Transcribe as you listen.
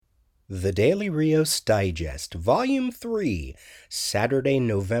The Daily Rios Digest, Volume 3, Saturday,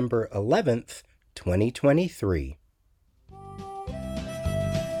 November 11th, 2023.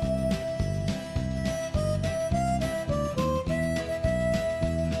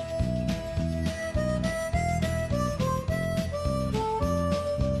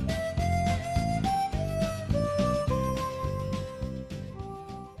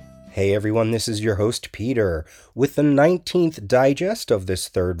 Hey everyone, this is your host Peter with the 19th digest of this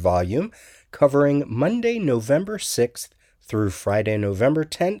third volume, covering Monday, November 6th through Friday, November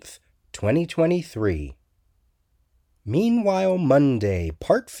 10th, 2023. Meanwhile Monday,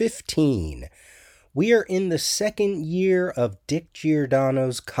 Part 15. We are in the second year of Dick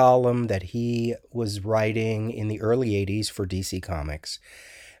Giordano's column that he was writing in the early 80s for DC Comics.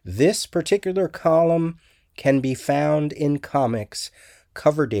 This particular column can be found in comics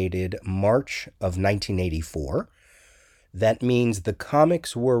cover dated March of 1984. That means the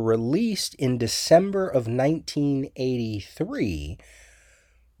comics were released in December of 1983,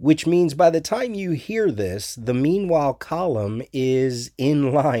 which means by the time you hear this, the Meanwhile column is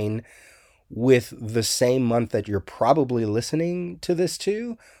in line with the same month that you're probably listening to this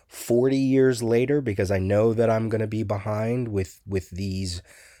to 40 years later, because I know that I'm going to be behind with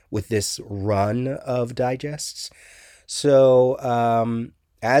this run of digests. So,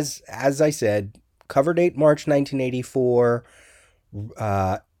 as I said, cover date March 1984.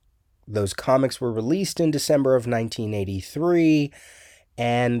 Those comics were released in December of 1983,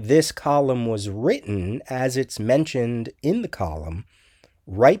 and this column was written, as it's mentioned in the column,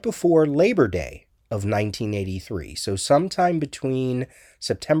 right before Labor Day of 1983. So sometime between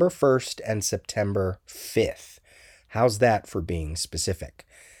September 1st and September 5th. How's that for being specific?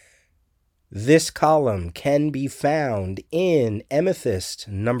 This column can be found in Amethyst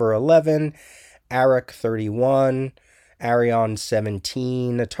number 11, Arak 31, Arion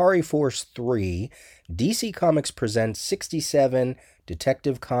 17, Atari Force 3, DC Comics Presents 67,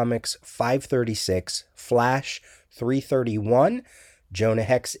 Detective Comics 536, Flash 331, Jonah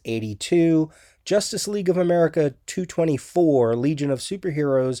Hex 82, Justice League of America 224, Legion of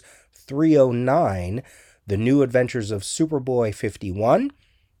Superheroes 309, The New Adventures of Superboy 51,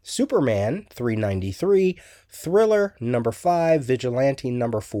 Superman 393, Thriller number 5, Vigilante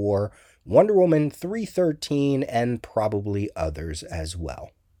number 4, Wonder Woman 313, and probably others as well.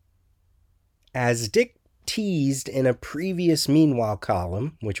 As Dick teased in a previous Meanwhile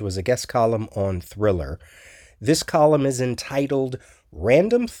column, which was a guest column on Thriller, this column is entitled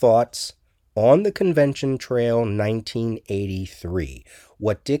Random Thoughts on the Convention Trail 1983,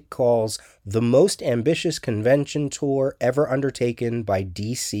 what Dick calls the most ambitious convention tour ever undertaken by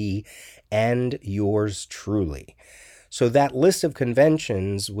DC and yours truly. So that list of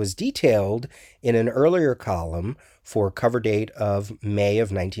conventions was detailed in an earlier column for cover date of May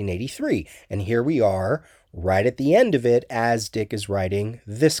of 1983. And here we are, right at the end of it, as Dick is writing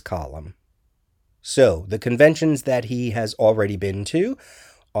this column. So the conventions that he has already been to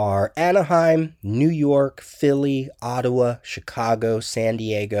are Anaheim, New York, Philly, Ottawa, Chicago, San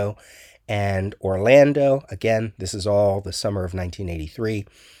Diego, and Orlando. Again, this is all the summer of 1983.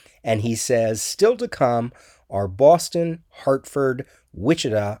 And he says still to come are Boston, Hartford,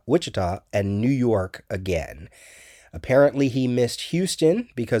 Wichita, and New York again. Apparently he missed Houston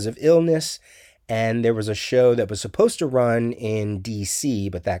because of illness, and there was a show that was supposed to run in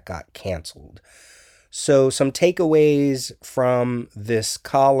DC, but that got canceled. So some takeaways from this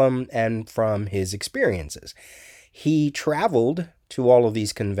column and from his experiences. He traveled to all of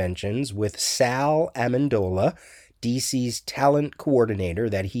these conventions with Sal Amendola, DC's talent coordinator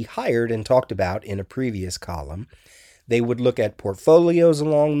that he hired and talked about in a previous column. They would look at portfolios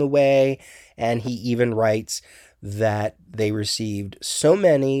along the way, and he even writes that they received so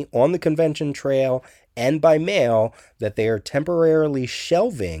many on the convention trail and by mail that they are temporarily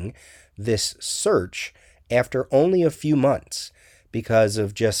shelving this search after only a few months because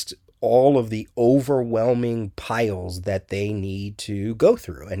of just all of the overwhelming piles that they need to go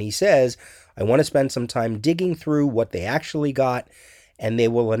through. And he says, I want to spend some time digging through what they actually got, and they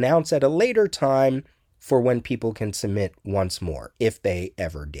will announce at a later time for when people can submit once more, if they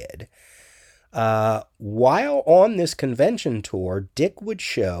ever did. While on this convention tour, Dick would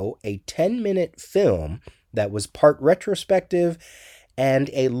show a 10-minute film that was part retrospective and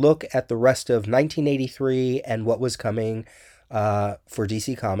a look at the rest of 1983 and what was coming for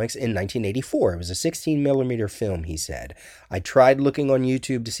DC Comics in 1984. It was a 16 millimeter film, he said. I tried looking on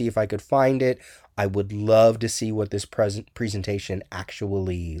YouTube to see if I could find it. I would love to see what this presentation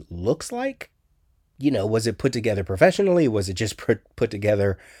actually looks like. You know, was it put together professionally? Was it just put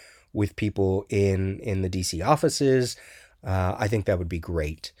together with people in the DC offices? I think that would be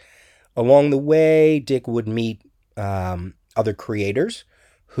great. Along the way, Dick would meet other creators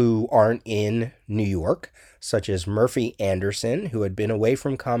who aren't in New York, such as Murphy Anderson, who had been away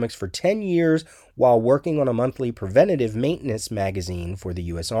from comics for 10 years while working on a monthly preventative maintenance magazine for the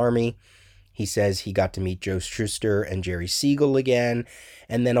U.S. Army. He says he got to meet Joe Shuster and Jerry Siegel again,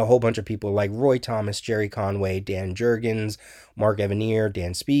 and then a whole bunch of people like Roy Thomas, Jerry Conway, Dan Jurgens, Mark Evanier,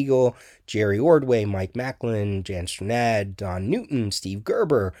 Dan Spiegel, Jerry Ordway, Mike Macklin, Jan Strnad, Don Newton, Steve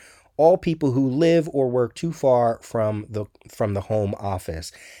Gerber, all people who live or work too far from the home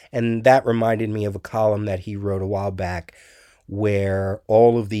office. And that reminded me of a column that he wrote a while back where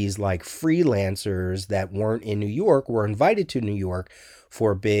all of these like freelancers that weren't in New York were invited to New York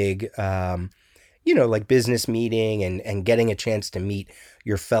for a big like business meeting and getting a chance to meet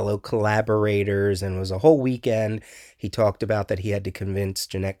your fellow collaborators. And it was a whole weekend. He talked about that he had to convince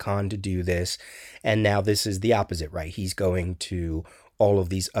Jeanette Kahn to do this. And now this is the opposite, right? He's going to all of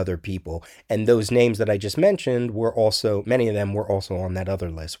these other people. And those names that I just mentioned were also, many of them were also on that other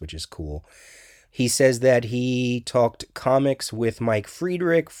list, which is cool. He says that he talked comics with Mike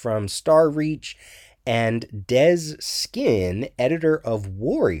Friedrich from Star Reach and Des Skin, editor of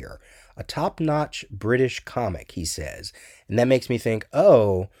Warrior, a top-notch British comic, he says. And that makes me think,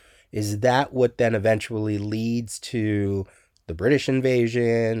 oh, is that what then eventually leads to the British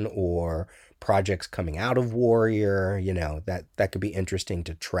invasion or projects coming out of Warrior? That could be interesting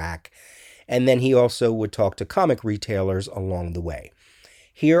to track. And then he also would talk to comic retailers along the way.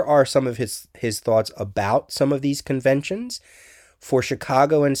 Here are some of his thoughts about some of these conventions. For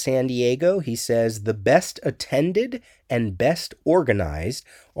Chicago and San Diego, he says the best attended and best organized,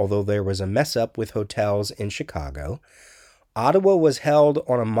 although there was a mess up with hotels in Chicago. Ottawa was held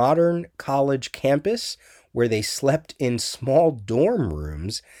on a modern college campus where they slept in small dorm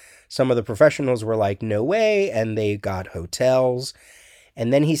rooms. Some of the professionals were like, no way, and they got hotels.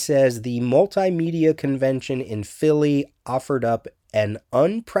 And then he says the multimedia convention in Philly offered up an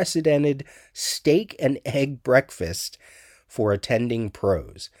unprecedented steak and egg breakfast for attending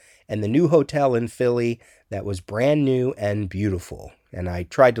pros. And the new hotel in Philly that was brand new and beautiful. And I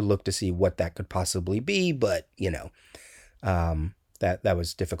tried to look to see what that could possibly be, but, that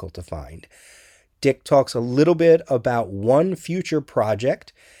was difficult to find. Dick talks a little bit about one future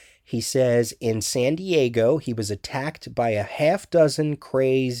project. He says in San Diego, he was attacked by a half dozen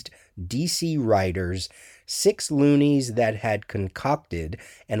crazed DC writers, 6 loonies that had concocted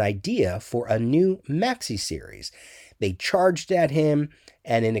an idea for a new maxi series. They charged at him,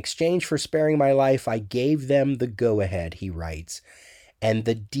 and in exchange for sparing my life, I gave them the go-ahead, he writes. And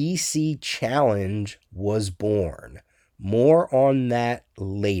the DC Challenge was born. More on that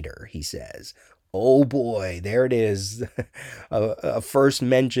later, he says. Oh boy, there it is. a first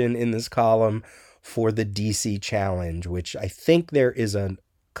mention in this column for the DC Challenge, which I think there is a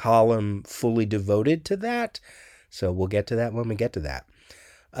column fully devoted to that. So we'll get to that when we get to that.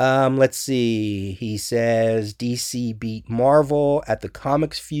 Let's see. He says DC beat Marvel at the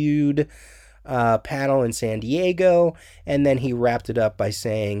Comics Feud panel in San Diego. And then he wrapped it up by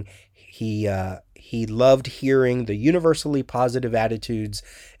saying he loved hearing the universally positive attitudes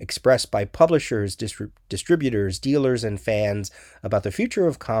expressed by publishers, distributors, dealers, and fans about the future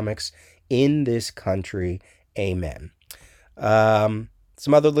of comics in this country. Amen.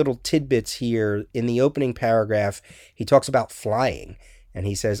 Some other little tidbits here. In the opening paragraph, he talks about flying. And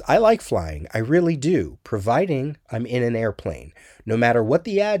he says, I like flying. I really do, providing I'm in an airplane. No matter what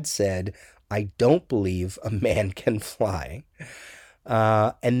the ad said, I don't believe a man can fly.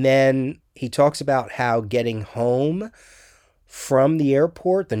 And then he talks about how getting home from the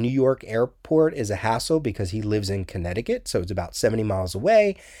airport, the New York airport, is a hassle because he lives in Connecticut, so it's about 70 miles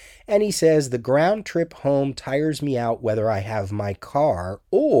away. And he says, the ground trip home tires me out whether I have my car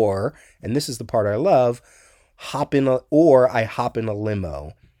or, and this is the part I love, I hop in a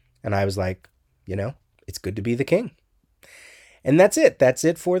limo. And I was like, it's good to be the king. And that's it. That's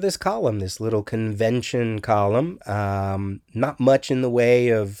it for this column, this little convention column. Not much in the way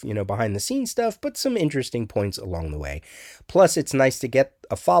of, behind the scenes stuff, but some interesting points along the way. Plus, it's nice to get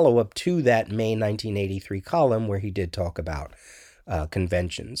a follow-up to that May 1983 column where he did talk about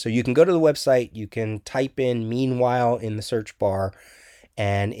convention. So you can go to the website, you can type in Meanwhile in the search bar,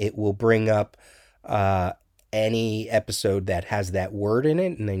 and it will bring up any episode that has that word in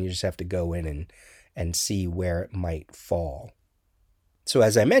it, and then you just have to go in and see where it might fall. So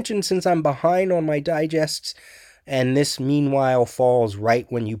as I mentioned, since I'm behind on my digests, and this Meanwhile falls right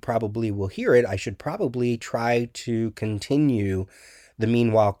when you probably will hear it, I should probably try to continue the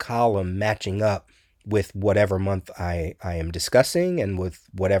Meanwhile column matching up with whatever month I am discussing and with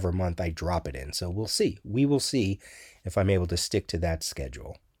whatever month I drop it in. So we'll see. We will see if I'm able to stick to that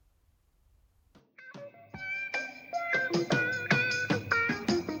schedule.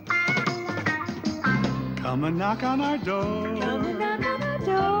 Come and knock on our door. Come and knock on our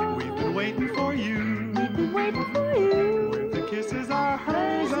door. We've been waiting for you. We've been waiting for you. The kisses are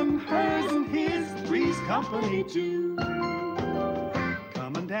hers and his, Three's Company too.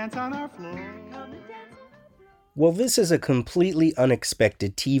 Come and dance on our floor. Come and dance. Well, this is a completely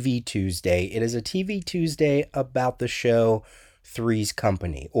unexpected TV Tuesday. It is a TV Tuesday about the show Three's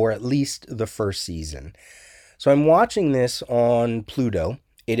Company, or at least the first season. So I'm watching this on Pluto.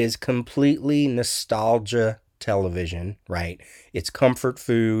 It is completely nostalgia television, right? It's comfort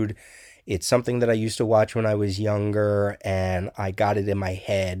food. It's something that I used to watch when I was younger, and I got it in my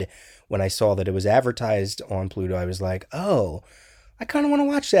head when I saw that it was advertised on Pluto. I was like, oh, I kind of want to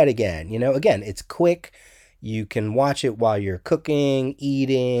watch that again. You know, again, it's quick. You can watch it while you're cooking,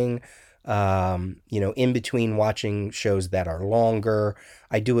 eating, in between watching shows that are longer.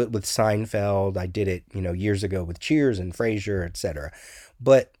 I do it with Seinfeld. I did it, years ago with Cheers and Frasier, etc.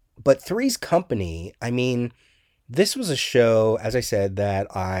 But Three's Company, I mean, this was a show, as I said,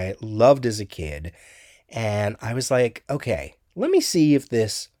 that I loved as a kid. And I was like, okay, let me see if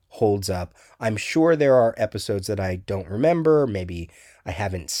this holds up. I'm sure there are episodes that I don't remember, maybe I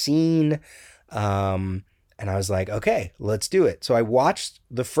haven't seen. And I was like, okay, let's do it. So I watched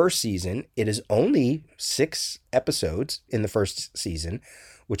the first season. It is only 6 episodes in the first season,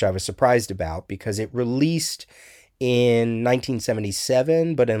 which I was surprised about because it released in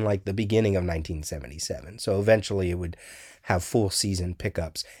 1977, but in like the beginning of 1977. So eventually it would have full season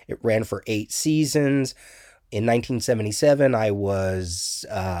pickups. It ran for 8 seasons. In 1977, I was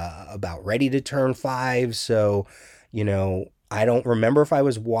about ready to turn 5. So, I don't remember if I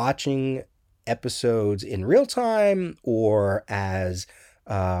was watching episodes in real time or as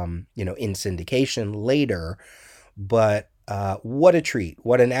in syndication later, but what a treat,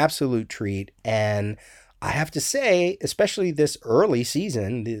 what an absolute treat. And I have to say, especially this early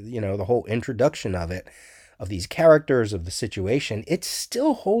season, the whole introduction of it, of these characters, of the situation, it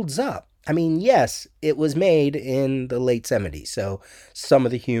still holds up. I mean, yes, it was made in the late 70s, so some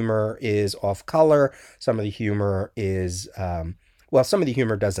of the humor is off color, some of the humor is some of the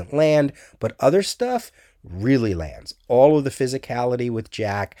humor doesn't land, but other stuff really lands. All of the physicality with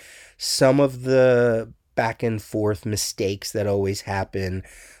Jack, some of the back and forth mistakes that always happen,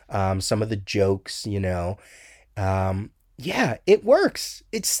 some of the jokes, it works.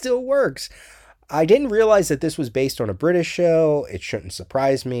 It still works. I didn't realize that this was based on a British show. It shouldn't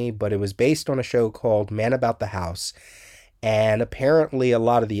surprise me, but it was based on a show called Man About the House. And apparently a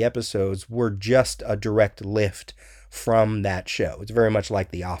lot of the episodes were just a direct lift from that show. It's very much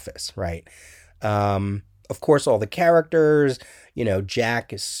like The Office, right? Of course, all the characters,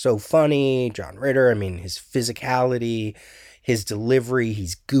 Jack is so funny. John Ritter, I mean, his physicality, his delivery,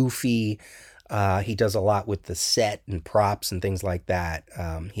 he's goofy. He does a lot with the set and props and things like that.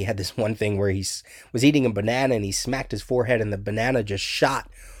 He had this one thing where he was eating a banana and he smacked his forehead and the banana just shot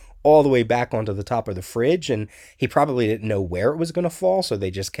all the way back onto the top of the fridge, and he probably didn't know where it was going to fall, so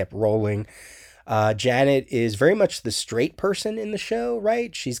they just kept rolling. Janet is very much the straight person in the show,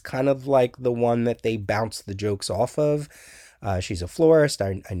 right? She's kind of like the one that they bounce the jokes off of. She's a florist.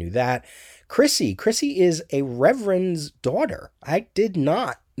 I knew that. Chrissy is a reverend's daughter. I did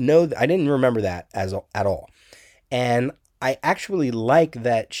not know that. I didn't remember that at all. And I actually like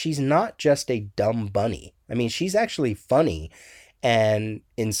that she's not just a dumb bunny. I mean, she's actually funny and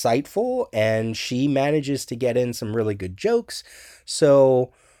insightful, and she manages to get in some really good jokes.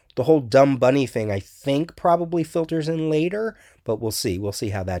 So the whole dumb bunny thing, I think, probably filters in later, but we'll see. We'll see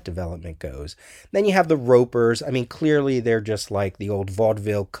how that development goes. Then you have the Ropers. I mean, clearly they're just like the old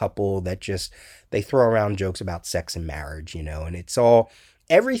vaudeville couple that they throw around jokes about sex and marriage, and it's all,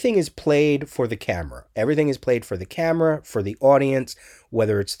 everything is played for the camera. Everything is played for the camera, for the audience,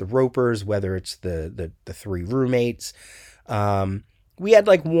 whether it's the Ropers, whether it's the 3 roommates. We had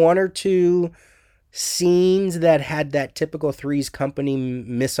like 1 or 2 scenes that had that typical Three's Company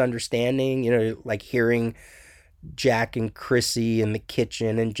misunderstanding, like hearing Jack and Chrissy in the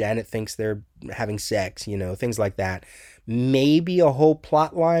kitchen and Janet thinks they're having sex, things like that. Maybe a whole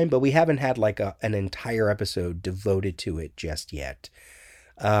plot line, but we haven't had like an entire episode devoted to it just yet.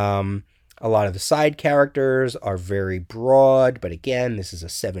 A lot of the side characters are very broad, but again, this is a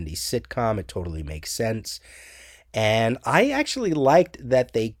 70s sitcom. It totally makes sense. And I actually liked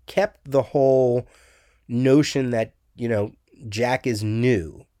that they kept the whole notion that, Jack is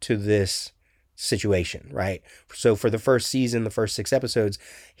new to this situation, right? So for the first season, the first 6 episodes,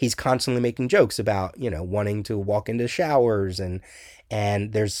 he's constantly making jokes about, wanting to walk into showers and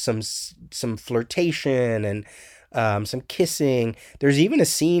there's some flirtation and some kissing. There's even a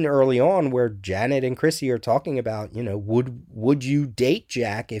scene early on where Janet and Chrissy are talking about, would you date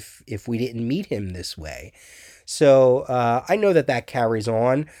Jack if we didn't meet him this way? So I know that carries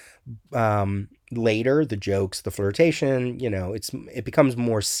on later. The jokes, the flirtation, it becomes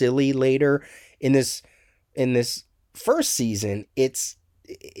more silly later in this first season. It's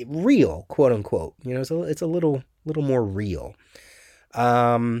real, quote unquote. It's a little more real.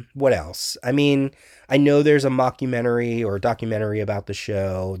 What else? I mean, I know there's a mockumentary or a documentary about the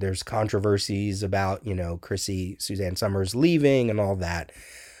show. There's controversies about, Chrissy Suzanne Summers leaving and all that.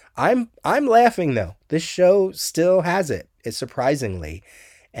 I'm laughing though. This show still has it. It's surprisingly.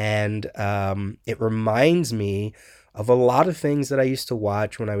 And it reminds me of a lot of things that I used to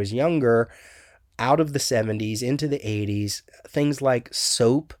watch when I was younger, out of the 70s into the 80s. Things like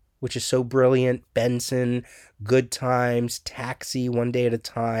Soap, which is so brilliant, Benson, Good Times, Taxi, One Day at a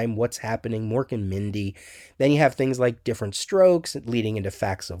Time, What's Happening, Mork and Mindy. Then you have things like Different Strokes leading into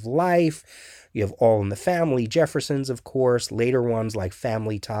Facts of Life. You have All in the Family, Jeffersons, of course, later ones like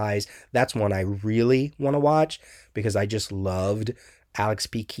Family Ties. That's one I really want to watch because I just loved Alex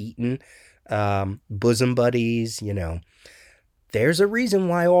P. Keaton. Bosom Buddies, There's a reason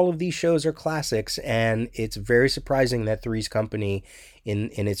why all of these shows are classics, and it's very surprising that Three's Company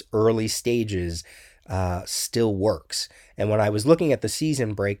in its early stages still works. And when I was looking at the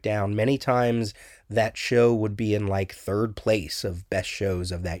season breakdown, many times that show would be in like third place of best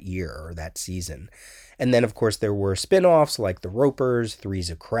shows of that year or that season. And then, of course, there were spin-offs like The Ropers, Three's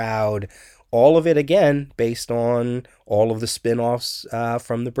a Crowd, all of it, again, based on all of the spin-offs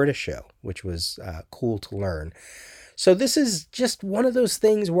from the British show, which was cool to learn. So this is just one of those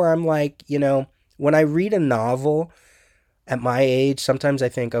things where I'm like, when I read a novel at my age, sometimes I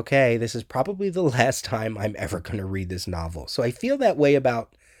think, okay, this is probably the last time I'm ever going to read this novel. So I feel that way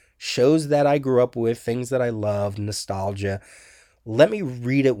about shows that I grew up with, things that I loved, nostalgia. Let me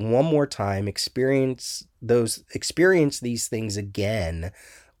read it one more time, experience these things again,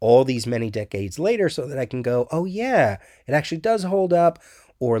 all these many decades later, so that I can go, oh yeah, it actually does hold up,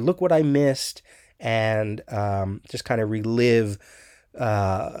 or look what I missed, and just kind of relive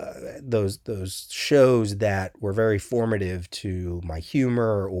those shows that were very formative to my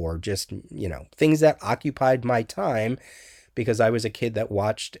humor, or just, things that occupied my time, because I was a kid that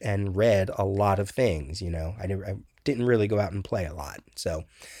watched and read a lot of things. I didn't really go out and play a lot. So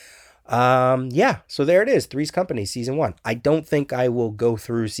so there it is, Three's Company season 1. I don't think I will go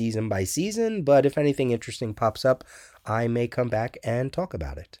through season by season, but if anything interesting pops up, I may come back and talk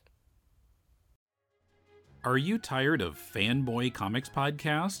about it. Are you tired of fanboy comics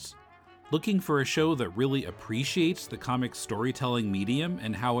podcasts? Looking for a show that really appreciates the comics storytelling medium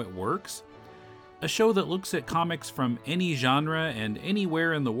and how it works? A show that looks at comics from any genre and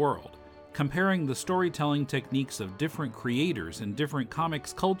anywhere in the world, comparing the storytelling techniques of different creators in different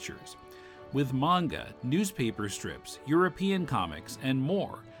comics cultures, with manga, newspaper strips, European comics, and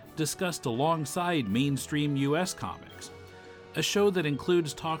more, discussed alongside mainstream US comics. A show that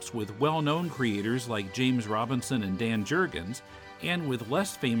includes talks with well-known creators like James Robinson and Dan Jurgens, and with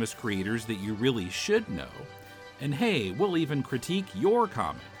less famous creators that you really should know. And hey, we'll even critique your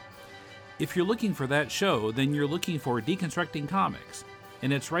comic. If you're looking for that show, then you're looking for Deconstructing Comics,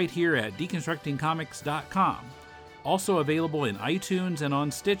 and it's right here at deconstructingcomics.com. Also available in iTunes and on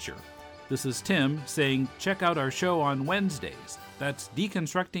Stitcher. This is Tim saying check out our show on Wednesdays. That's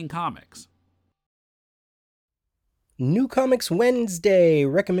Deconstructing Comics. New Comics Wednesday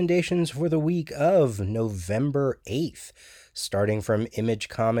recommendations for the week of November 8th. Starting from Image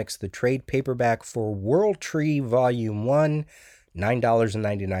Comics, the trade paperback for World Tree Volume 1,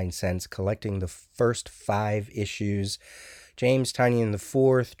 $9.99, collecting the first 5 issues. James Tynion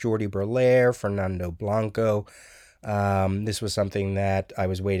IV, Jordi Berlaire, Fernando Blanco. This was something that I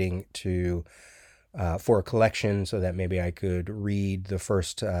was waiting for a collection so that maybe I could read the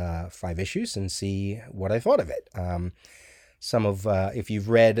first 5 issues and see what I thought of it. If you've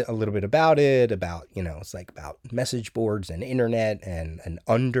read a little bit about it, it's like about message boards and internet and an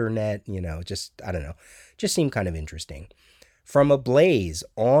undernet, just seemed kind of interesting. From Ablaze,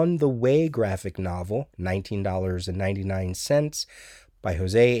 On the Way graphic novel, $19.99, by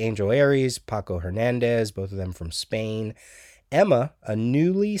Jose Angel Aries, Paco Hernandez, both of them from Spain. Emma, a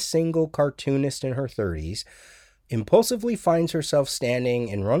newly single cartoonist in her 30s, impulsively finds herself standing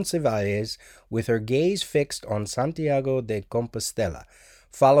in Roncesvalles with her gaze fixed on Santiago de Compostela.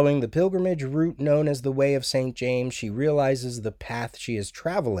 Following the pilgrimage route known as the Way of St. James, she realizes the path she is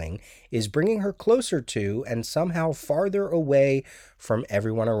traveling is bringing her closer to and somehow farther away from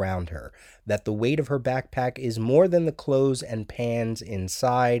everyone around her. that the weight of her backpack is more than the clothes and pans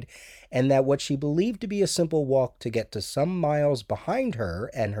inside, and that what she believed to be a simple walk to get to some miles behind her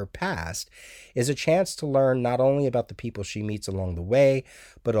and her past is a chance to learn not only about the people she meets along the way,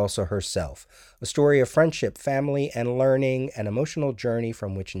 but also herself. A story of friendship, family, and learning, an emotional journey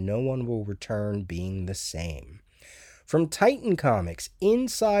from which no one will return being the same. From Titan Comics,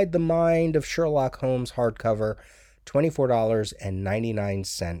 Inside the Mind of Sherlock Holmes hardcover,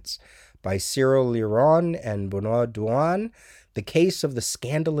 $24.99 by Cyril Liron and Benoit Douan, The Case of the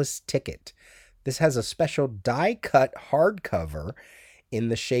Scandalous Ticket. This has a special die-cut hardcover in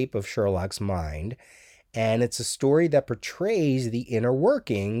the shape of Sherlock's mind, and it's a story that portrays the inner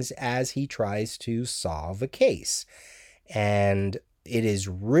workings as he tries to solve a case. And it is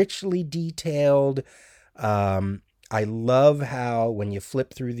richly detailed. I love how when you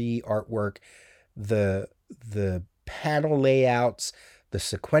flip through the artwork, the panel layouts, the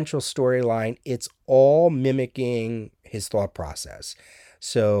sequential storyline, it's all mimicking his thought process.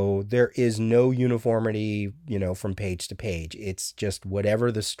 So there is no uniformity, from page to page. It's just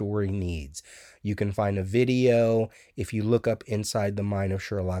whatever the story needs. You can find a video, if you look up Inside the Mind of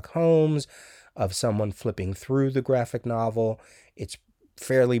Sherlock Holmes, of someone flipping through the graphic novel. It's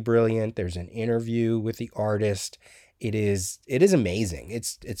fairly brilliant. There's an interview with the artist. It is amazing.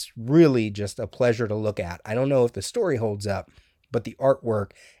 It's really just a pleasure to look at. I don't know if the story holds up, but the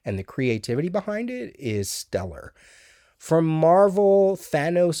artwork and the creativity behind it is stellar. From Marvel,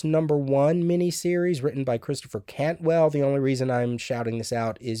 Thanos #1 miniseries written by Christopher Cantwell. The only reason I'm shouting this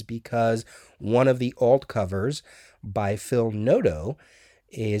out is because one of the alt covers by Phil Noto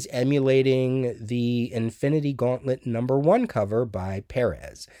is emulating the Infinity Gauntlet #1 cover by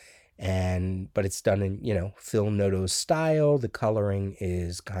Perez. But it's done in, Phil Noto's style. The coloring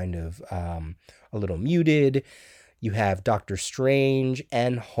is kind of a little muted. You have Doctor Strange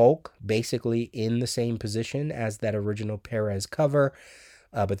and Hulk basically in the same position as that original Perez cover,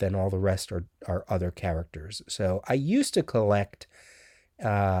 but then all the rest are other characters. So I used to collect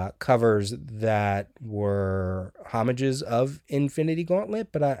covers that were homages of Infinity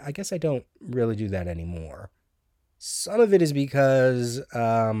Gauntlet, but I guess I don't really do that anymore. Some of it is because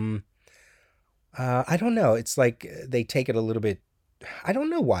I don't know. It's like they take it a little bit. I don't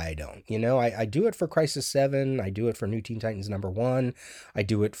know why I don't. I do it for Crisis 7. I do it for New Teen Titans #1. I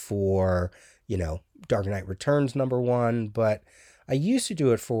do it for, Dark Knight Returns #1. But I used to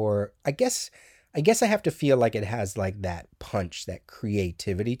do it for, I guess I have to feel like it has like that punch, that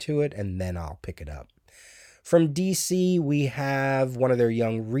creativity to it, and then I'll pick it up. From DC, we have one of their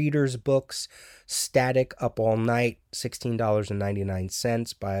young readers' books, Static Up All Night,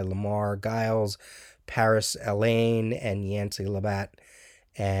 $16.99 by Lamar Giles, Paris Elaine, and Yancey Labatt.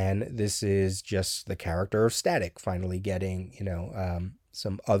 And this is just the character of Static finally getting,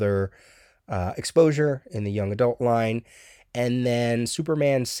 some other exposure in the young adult line. And then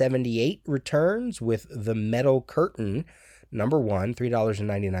Superman 78 returns with The Metal Curtain, #1,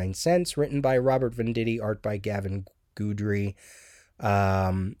 $3.99, written by Robert Venditti, art by Gavin Goudry.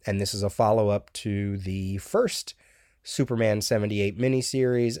 And this is a follow-up to the first Superman 78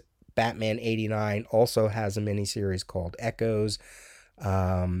 miniseries. Batman 89 also has a miniseries called Echoes.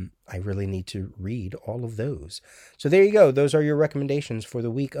 I really need to read all of those. So there you go. Those are your recommendations for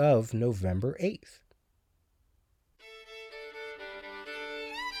the week of November 8th.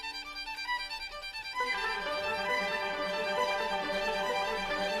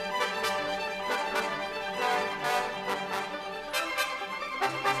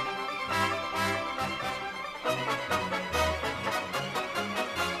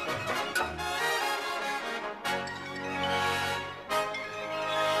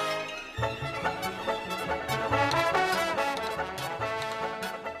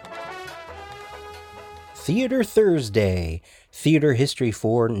 Theater Thursday, Theater History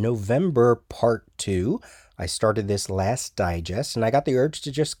for November Part 2. I started this last digest, and I got the urge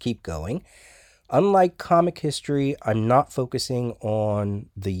to just keep going. Unlike comic history, I'm not focusing on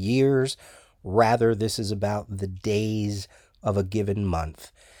the years. Rather, this is about the days of a given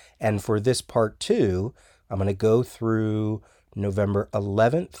month. And for this Part 2, I'm going to go through November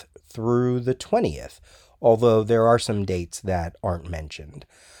 11th through the 20th, although there are some dates that aren't mentioned.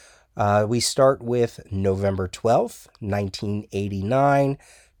 We start with November 12th, 1989.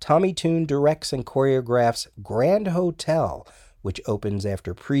 Tommy Tune directs and choreographs Grand Hotel, which opens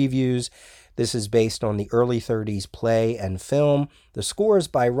after previews. This is based on the early 30s play and film. The score is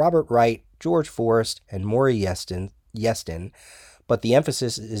by Robert Wright, George Forrest, and Maury Yeston, but the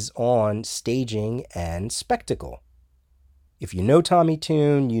emphasis is on staging and spectacle. If you know Tommy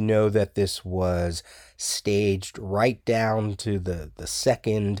Tune, you know that this was staged right down to the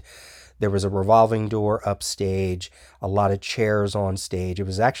second. There was a revolving door upstage, a lot of chairs on stage. It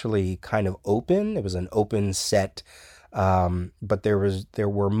was actually kind of open. It was an open set, but there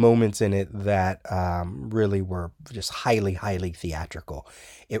were moments in it that really were just highly theatrical.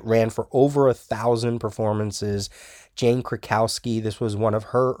 It ran for over 1,000 performances. Jane Krakowski, this was one of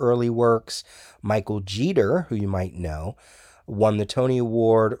her early works. Michael Jeter, who you might know, won the Tony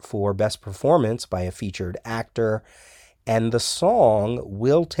Award for Best Performance by a Featured Actor. And the song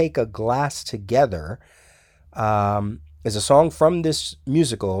 "We'll Take a Glass Together" is a song from this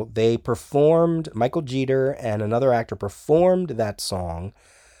musical. They performed, Michael Jeter and another actor performed that song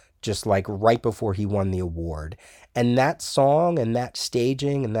just like right before he won the award. And that song and that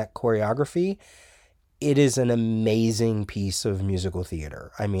staging and that choreography, it is an amazing piece of musical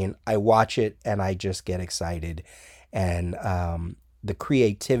theater. I mean, I watch it and I just get excited. And the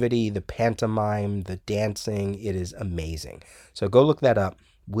creativity, the pantomime, the dancing, it is amazing. So go look that up.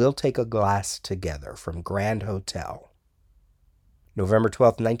 We'll Take a Glass Together from Grand Hotel. November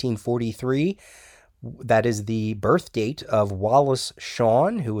 12th, 1943. That is the birth date of Wallace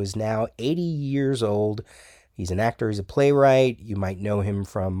Shawn, who is now 80 years old. He's an actor, he's a playwright. You might know him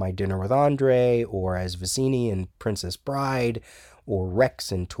from My Dinner with Andre, or as Vizzini in Princess Bride, or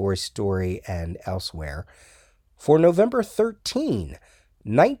Rex in Toy Story and elsewhere. For November 13,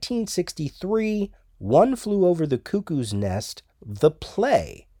 1963, One Flew Over the Cuckoo's Nest, the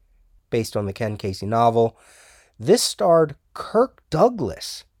play, based on the Ken Casey novel. This starred Kirk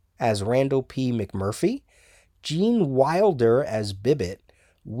Douglas as Randall P. McMurphy, Gene Wilder as Bibbit,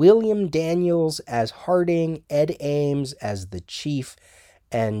 William Daniels as Harding, Ed Ames as the Chief,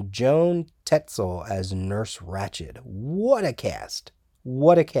 and Joan Tetzel as Nurse Ratched. What a cast.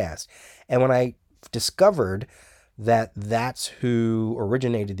 What a cast. And when I discovered that that's who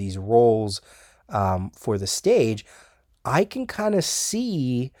originated these roles for the stage, I can kind of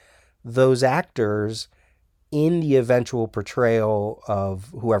see those actors in the eventual portrayal of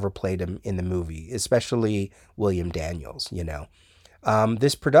whoever played him in the movie, especially William Daniels, you know.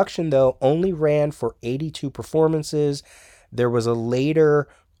 This production, though, only ran for 82 performances. There was a later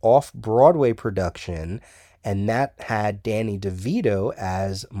off-Broadway production, and that had Danny DeVito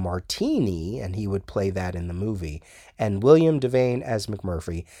as Martini, and he would play that in the movie, and William Devane as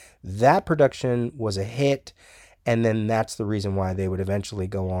McMurphy. That production was a hit, and then that's the reason why they would eventually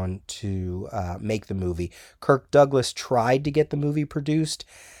go on to make the movie. Kirk Douglas tried to get the movie produced,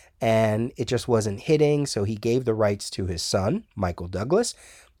 and it just wasn't hitting, so he gave the rights to his son, Michael Douglas.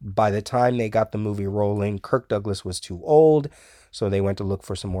 By the time they got the movie rolling, Kirk Douglas was too old, so they went to look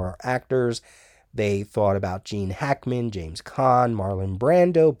for some more actors. They thought about Gene Hackman, James Caan, Marlon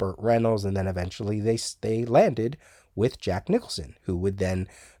Brando, Burt Reynolds, and then eventually they landed with Jack Nicholson, who would then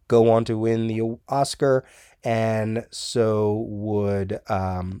go on to win the Oscar, and so would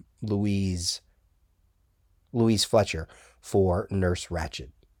Louise Fletcher for Nurse Ratched.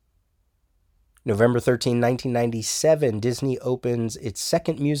 November 13, 1997, Disney opens its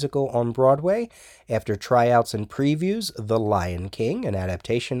second musical on Broadway after tryouts and previews, The Lion King, an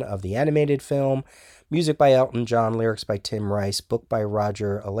adaptation of the animated film, music by Elton John, lyrics by Tim Rice, book by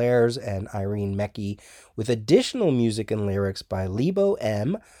Roger Allers and Irene Mecchi, with additional music and lyrics by Lebo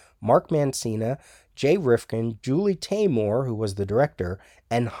M., Mark Mancina, Jay Rifkin, Julie Taymor, who was the director,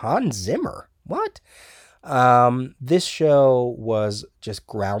 and Hans Zimmer. What? This show was just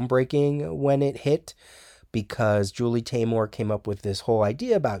groundbreaking when it hit, because Julie Taymor came up with this whole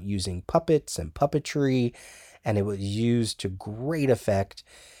idea about using puppets and puppetry, and it was used to great effect.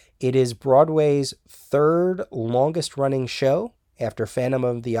 It is Broadway's third longest running show after Phantom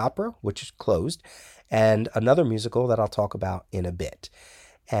of the Opera, which is closed, and another musical that I'll talk about in a bit.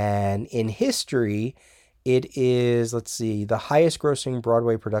 And in history, it is, the highest grossing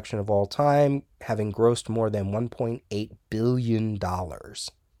Broadway production of all time, having grossed more than $1.8 billion.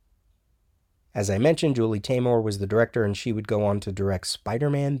 As I mentioned, Julie Taymor was the director, and she would go on to direct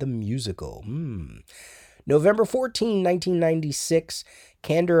Spider-Man the Musical. November 14, 1996,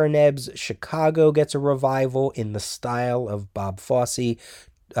 Kander and Ebb's Chicago gets a revival in the style of Bob Fosse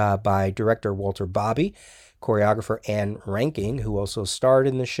by director Walter Bobby, choreographer Anne Ranking, who also starred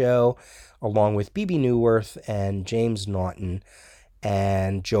in the show, along with Bebe Neuwirth and James Naughton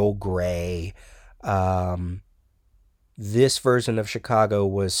and Joel Grey. This version of Chicago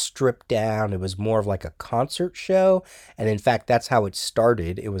was stripped down. It was more of like a concert show. And in fact, that's how it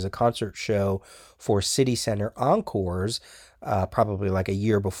started. It was a concert show for City Center Encores, probably like a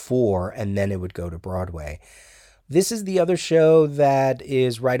year before, and then it would go to Broadway. This is the other show that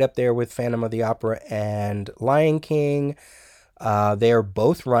is right up there with Phantom of the Opera and Lion King. They are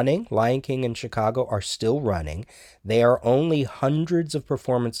both running. Lion King and Chicago are still running. They are only hundreds of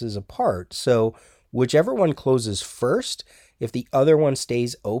performances apart. So whichever one closes first, if the other one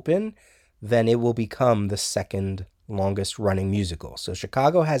stays open, then it will become the second longest running musical. So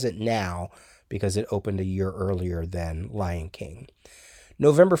Chicago has it now because it opened a year earlier than Lion King.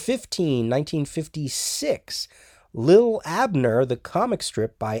 November 15, 1956, Lil Abner, the comic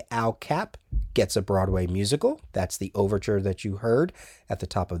strip by Al Capp, gets a Broadway musical. That's the overture that you heard at the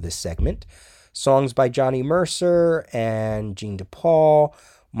top of this segment. Songs by Johnny Mercer and Gene DePaul.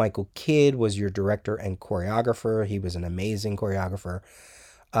 Michael Kidd was your director and choreographer. He was an amazing choreographer.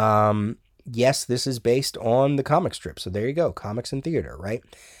 Yes, this is based on the comic strip. So there you go, comics and theater, right?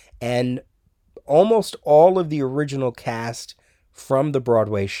 And almost all of the original cast from the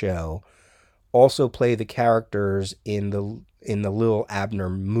Broadway show also play the characters in the Lil Abner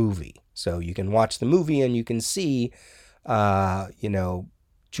movie. So you can watch the movie and you can see, Julie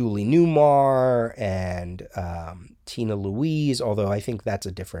Newmar and Tina Louise, although I think that's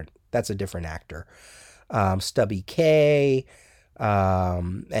a different actor. Stubby K,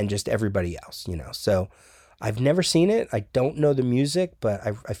 and just everybody else, So I've never seen it. I don't know the music, but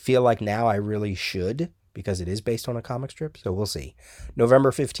I feel like now I really should because it is based on a comic strip. So we'll see.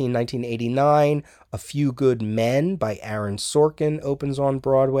 November 15, 1989, A Few Good Men by Aaron Sorkin opens on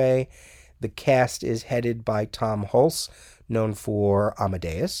Broadway. The cast is headed by Tom Hulce, known for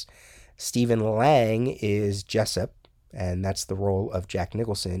Amadeus. Stephen Lang is Jessup, and that's the role of Jack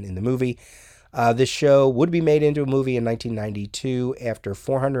Nicholson in the movie. This show would be made into a movie in 1992 after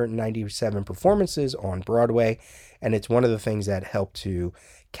 497 performances on Broadway, and it's one of the things that helped to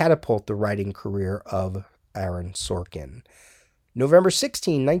catapult the writing career of Aaron Sorkin. November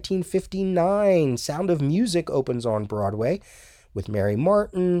 16, 1959, Sound of Music opens on Broadway with Mary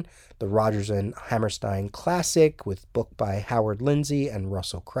Martin, the Rodgers and Hammerstein classic with book by Howard Lindsay and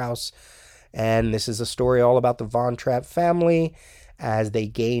Russell Crouse. And this is a story all about the Von Trapp family as they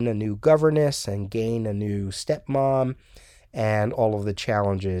gain a new governess and gain a new stepmom and all of the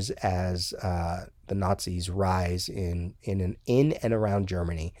challenges as the Nazis rise in and around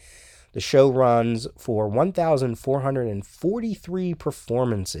Germany. The show runs for 1,443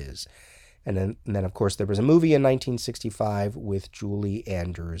 performances. And then, of course, there was a movie in 1965 with Julie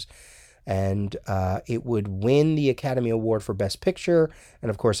Andrews. And it would win the Academy Award for Best Picture. And,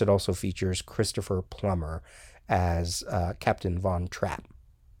 of course, it also features Christopher Plummer as Captain Von Trapp.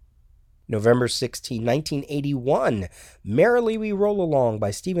 November 16, 1981, Merrily We Roll Along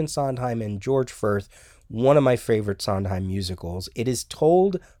by Stephen Sondheim and George Firth, one of my favorite Sondheim musicals. It is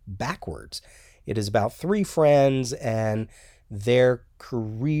told backwards. It is about three friends and their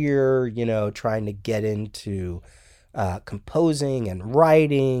career, trying to get into composing and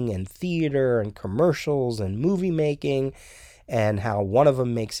writing and theater and commercials and movie making, and how one of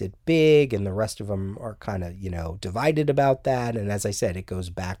them makes it big and the rest of them are kind of, divided about that. And as I said, it goes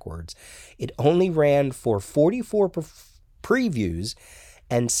backwards. It only ran for 44 previews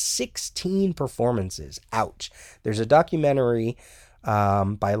and 16 performances. Ouch. There's a documentary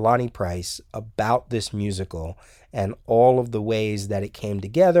by Lonnie Price about this musical and all of the ways that it came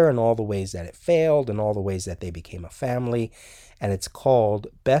together and all the ways that it failed and all the ways that they became a family. And it's called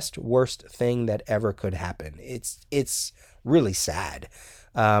Best Worst Thing That Ever Could Happen. It's really sad.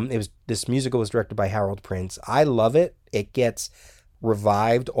 This musical was directed by Harold Prince. I love it. It gets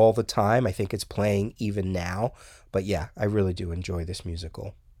revived all the time. I think it's playing even now. But yeah, I really do enjoy this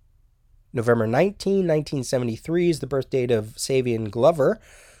musical. November 19, 1973 is the birth date of Savion Glover,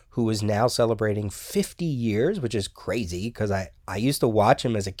 who is now celebrating 50 years, which is crazy because I used to watch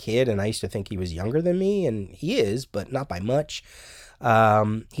him as a kid and I used to think he was younger than me, and he is, but not by much.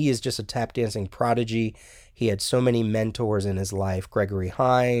 He is just a tap dancing prodigy. He had so many mentors in his life, Gregory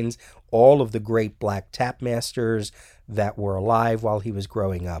Hines, all of the great black tap masters that were alive while he was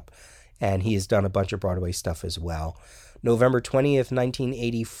growing up. And he has done a bunch of Broadway stuff as well. November 20th,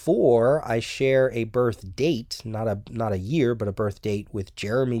 1984, I share a birth date, not a year, but a birth date with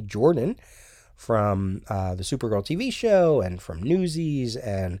Jeremy Jordan from the Supergirl TV show and from Newsies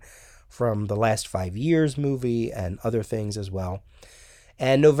and from the Last 5 Years movie and other things as well.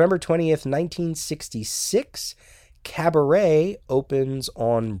 And November 20th, 1966, Cabaret opens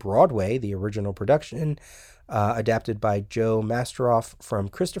on Broadway, the original production, adapted by Joe Masteroff from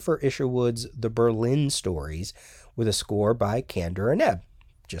Christopher Isherwood's The Berlin Stories, with a score by Kander and Ebb,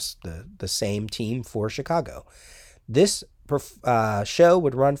 just the same team for Chicago. This show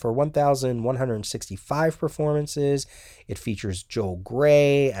would run for 1,165 performances. It features Joel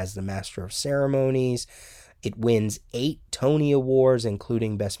Grey as the Master of Ceremonies, It wins 8 Tony Awards,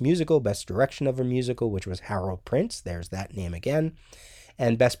 including Best Musical, Best Direction of a Musical, which was Harold Prince. There's that name again.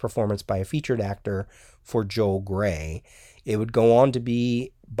 And Best Performance by a Featured Actor for Joel Grey. It would go on to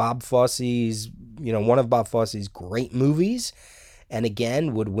be Bob Fosse's, one of Bob Fosse's great movies. And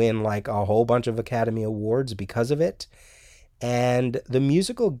again, would win like a whole bunch of Academy Awards because of it. And the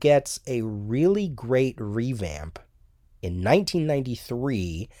musical gets a really great revamp in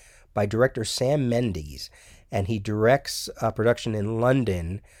 1993 by director Sam Mendes, and he directs a production in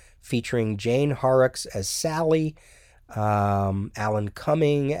London featuring Jane Horrocks as Sally, Alan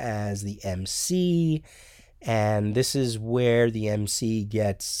Cumming as the MC, and this is where the MC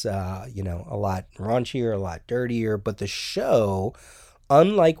gets, a lot raunchier, a lot dirtier, but the show,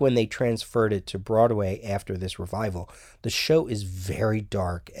 unlike when they transferred it to Broadway after this revival, the show is very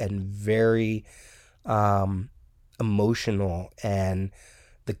dark and very emotional, and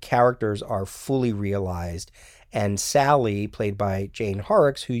the characters are fully realized. And Sally, played by Jane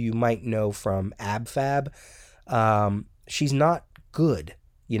Horrocks, who you might know from Ab Fab, she's not good.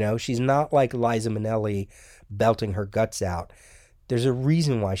 She's not like Liza Minnelli belting her guts out. There's a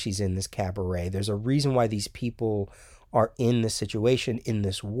reason why she's in this cabaret. There's a reason why these people are in this situation, in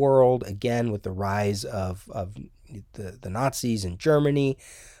this world, again, with the rise of the Nazis in Germany.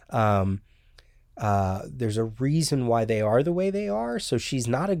 There's a reason why they are the way they are. So she's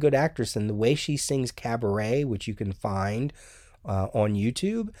not a good actress. And the way she sings Cabaret, which you can find on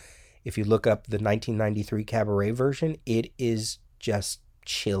YouTube, if you look up the 1993 Cabaret version, it is just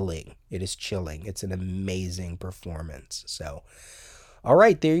chilling. It is chilling. It's an amazing performance. So, all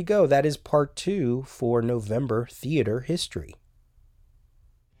right, there you go. That is part 2 for November Theater History.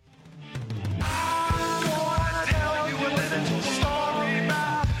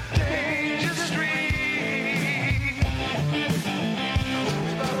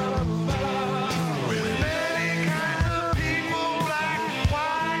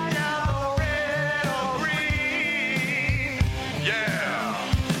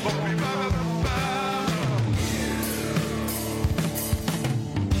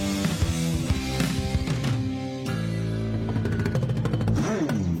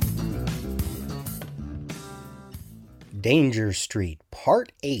 Danger Street,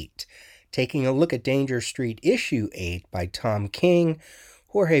 Part 8. Taking a look at Danger Street, Issue 8 by Tom King,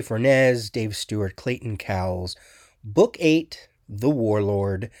 Jorge Fornés, Dave Stewart, Clayton Cowles. Book 8, The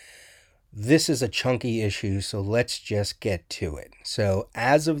Warlord. This is a chunky issue, so let's just get to it. So,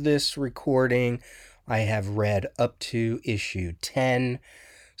 as of this recording, I have read up to issue 10.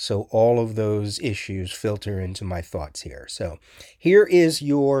 So all of those issues filter into my thoughts here. So, here is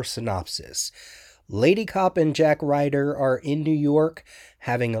your synopsis. Lady Cop and Jack Ryder are in New York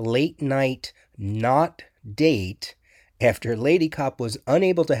having a late night not date after Lady Cop was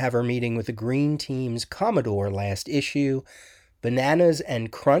unable to have her meeting with the Green Team's Commodore last issue. Bananas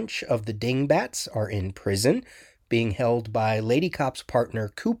and Crunch of the Dingbats are in prison, being held by Lady Cop's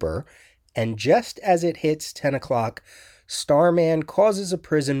partner Cooper, and just as it hits 10 o'clock, Starman causes a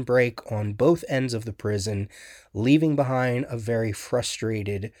prison break on both ends of the prison, leaving behind a very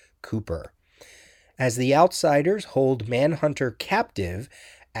frustrated Cooper. As the outsiders hold Manhunter captive,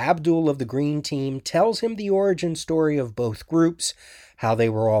 Abdul of the Green Team tells him the origin story of both groups, how they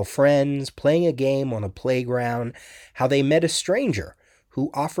were all friends, playing a game on a playground, how they met a stranger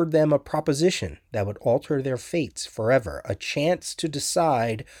who offered them a proposition that would alter their fates forever, a chance to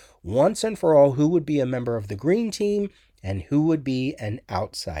decide once and for all who would be a member of the Green Team and who would be an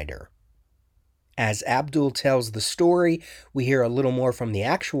outsider. As Abdul tells the story, we hear a little more from the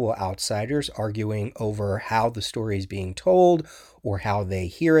actual outsiders arguing over how the story is being told or how they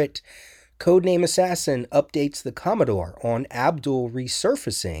hear it. Codename Assassin updates the Commodore on Abdul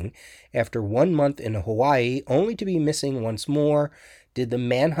resurfacing after 1 month in Hawaii, only to be missing once more. Did the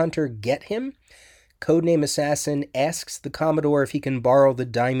Manhunter get him? Codename Assassin asks the Commodore if he can borrow the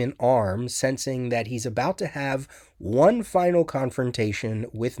diamond arm, sensing that he's about to have one final confrontation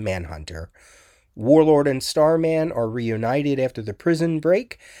with Manhunter. Warlord and Starman are reunited after the prison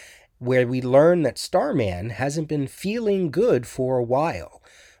break, where we learn that Starman hasn't been feeling good for a while.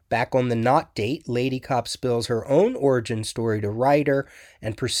 Back on the not date, Lady Cop spills her own origin story to Ryder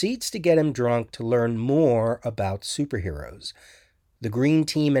and proceeds to get him drunk to learn more about superheroes. The Green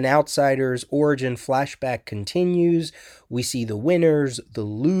Team and Outsiders origin flashback continues. We see the winners, the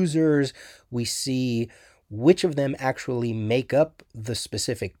losers. We see which of them actually make up the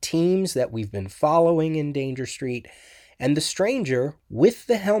specific teams that we've been following in Danger Street. And the stranger with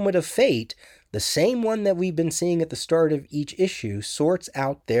the helmet of fate, the same one that we've been seeing at the start of each issue, sorts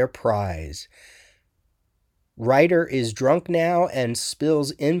out their prize. Ryder is drunk now and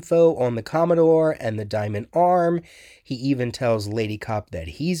spills info on the Commodore and the Diamond Arm. He even tells Lady Cop that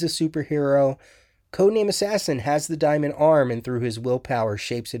he's a superhero. Codename Assassin has the Diamond Arm and through his willpower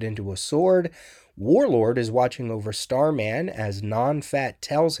shapes it into a sword. Warlord is watching over Starman as Non-Fat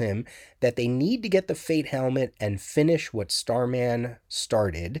tells him that they need to get the Fate Helmet and finish what Starman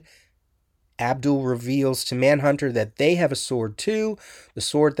started. Abdul reveals to Manhunter that they have a sword too, the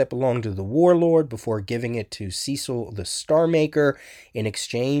sword that belonged to the Warlord before giving it to Cecil the Starmaker in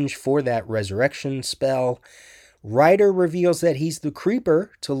exchange for that resurrection spell. Ryder reveals that he's the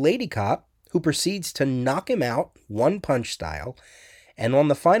Creeper to Lady Cop, who proceeds to knock him out, one punch style. And on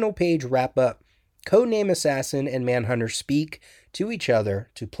the final page wrap-up, Codename Assassin and Manhunter speak to each other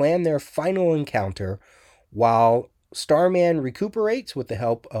to plan their final encounter, while Starman recuperates with the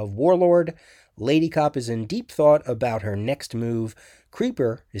help of Warlord. Lady Cop is in deep thought about her next move.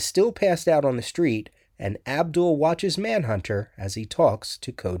 Creeper is still passed out on the street, and Abdul watches Manhunter as he talks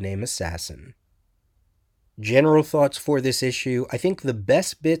to Codename Assassin. General thoughts for this issue. I think the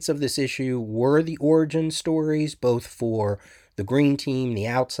best bits of this issue were the origin stories, both for the Green Team, the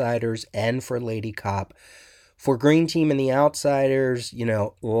Outsiders, and for Lady Cop. For Green Team and the Outsiders,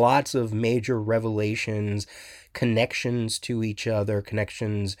 lots of major revelations, connections to each other,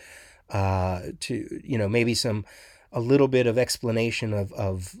 connections to, maybe a little bit of explanation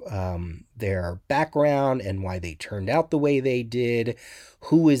of their background and why they turned out the way they did.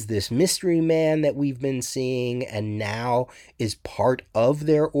 Who is this mystery man that we've been seeing and now is part of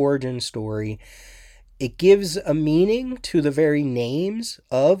their origin story? It gives a meaning to the very names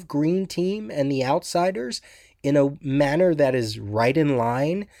of Green Team and the Outsiders in a manner that is right in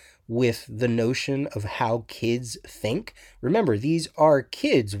line with the notion of how kids think. Remember, these are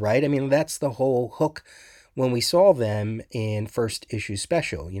kids, right? I mean, that's the whole hook when we saw them in first issue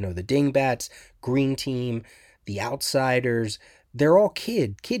special. The Dingbats, Green Team, the Outsiders, they're all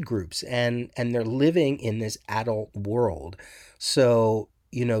kid groups, and they're living in this adult world. So,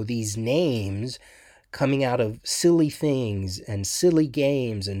 these names coming out of silly things and silly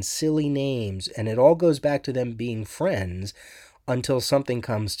games and silly names, and it all goes back to them being friends until something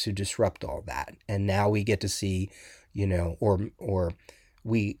comes to disrupt all that. And now we get to see, or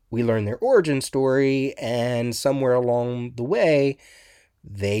we learn their origin story, and somewhere along the way,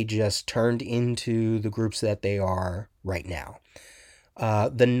 they just turned into the groups that they are right now.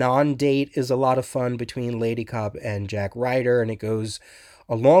 The non-date is a lot of fun between Lady Cop and Jack Ryder, and it goes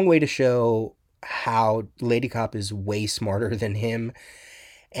a long way to show how Lady Cop is way smarter than him.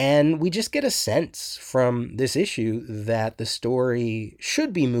 And we just get a sense from this issue that the story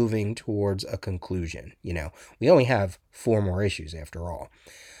should be moving towards a conclusion. We only have 4 more issues after all.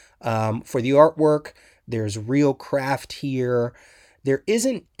 For the artwork, there's real craft here. There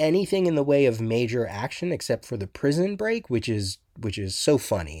isn't anything in the way of major action except for the prison break, which is so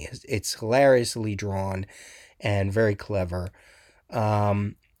funny. It's hilariously drawn and very clever.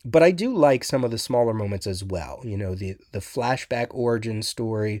 But I do like some of the smaller moments as well. The flashback origin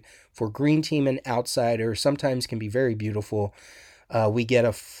story for Green Team and Outsider sometimes can be very beautiful. We get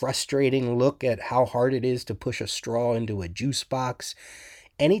a frustrating look at how hard it is to push a straw into a juice box.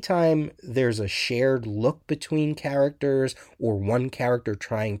 Anytime there's a shared look between characters or one character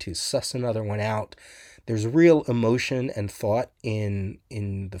trying to suss another one out, there's real emotion and thought in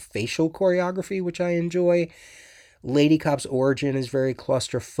the facial choreography, which I enjoy. Lady Cop's origin is very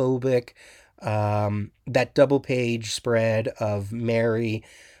claustrophobic. That double page spread of Mary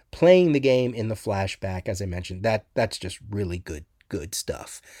playing the game in the flashback, as I mentioned, that's just really good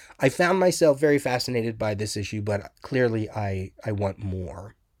stuff. I found myself very fascinated by this issue, but clearly I want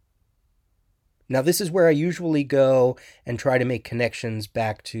more. Now, this is where I usually go and try to make connections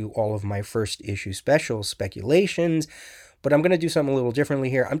back to all of my first issue special speculations, but I'm going to do something a little differently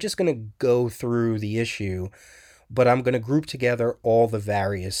here. I'm just going to go through the issue, but I'm going to group together all the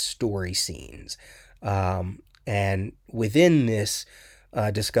various story scenes. And within this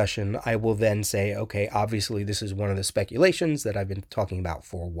discussion, I will then say, okay, obviously this is one of the speculations that I've been talking about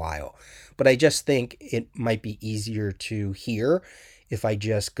for a while. But I just think it might be easier to hear if I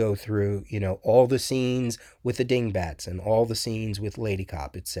just go through, all the scenes with the Dingbats and all the scenes with Lady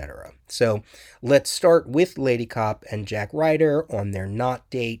Cop, etc. So let's start with Lady Cop and Jack Ryder on their not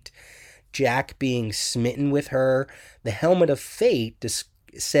date. Jack being smitten with her. The Helmet of Fate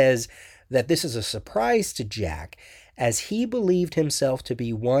says that this is a surprise to Jack, as he believed himself to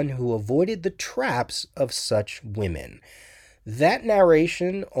be one who avoided the traps of such women. That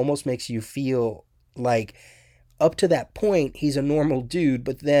narration almost makes you feel like up to that point, he's a normal dude,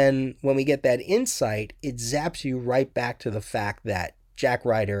 but then when we get that insight, it zaps you right back to the fact that Jack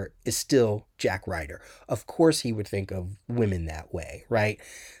Ryder is still Jack Ryder. Of course, he would think of women that way, right?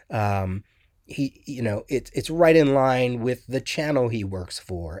 Um, it's right in line with the channel he works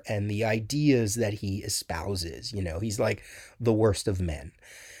for and the ideas that he espouses. He's like the worst of men.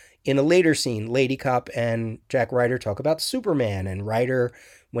 In a later scene, Lady Cop and Jack Ryder talk about Superman, and Ryder,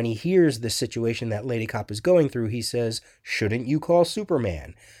 when he hears the situation that Lady Cop is going through, he says, "Shouldn't you call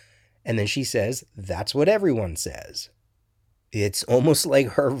Superman?" And then she says, "That's what everyone says." It's almost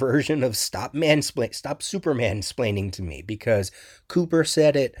like her version of stop Superman splaining to me, because Cooper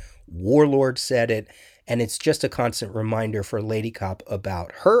said it, Warlord said it, and it's just a constant reminder for Lady Cop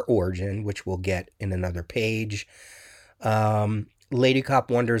about her origin, which we'll get in another page. Lady Cop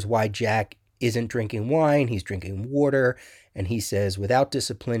wonders why Jack isn't drinking wine, he's drinking water, and he says, "Without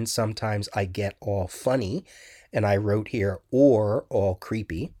discipline, sometimes I get all funny," and I wrote here, or all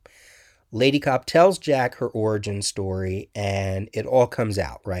creepy. Lady Cop tells Jack her origin story, and it all comes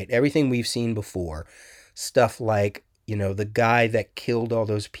out, right? Everything we've seen before. Stuff like, the guy that killed all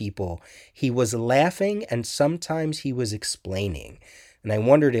those people, he was laughing and sometimes he was explaining. And I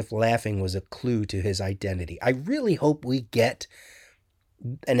wondered if laughing was a clue to his identity. I really hope we get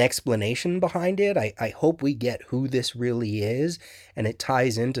an explanation behind it. I hope we get who this really is, and it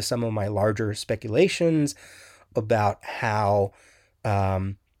ties into some of my larger speculations about how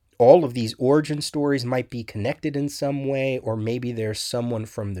all of these origin stories might be connected in some way, or maybe there's someone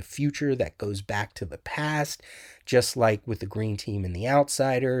from the future that goes back to the past, just like with the Green Team and the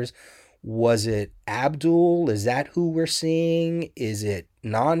Outsiders. Was it Abdul? Is that who we're seeing? Is it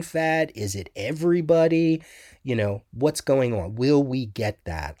non-fat? Is it everybody? What's going on? Will we get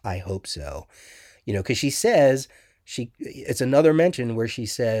that? I hope so. Because she says, it's another mention where she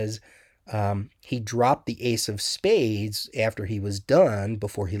says, he dropped the ace of spades after he was done,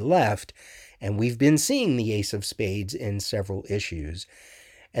 before he left, and we've been seeing the ace of spades in several issues.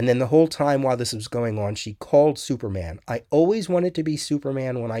 And then the whole time while this was going on, she called Superman. I always wanted to be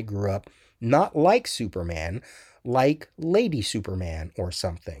Superman when I grew up, not like Superman, like Lady Superman or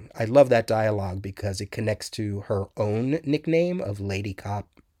something. I love that dialogue because it connects to her own nickname of Lady Cop.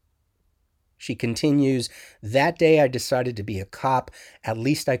 She continues, "That day I decided to be a cop. At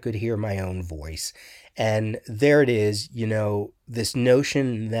least I could hear my own voice." And there it is, this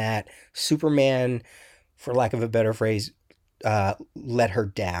notion that Superman, for lack of a better phrase, let her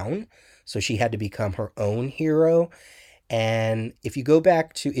down. So she had to become her own hero. And if you go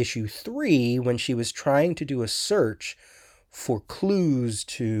back to issue 3, when she was trying to do a search for clues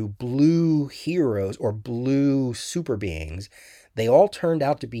to blue heroes or blue super beings, they all turned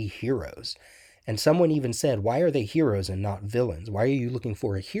out to be heroes. And someone even said, "Why are they heroes and not villains? Why are you looking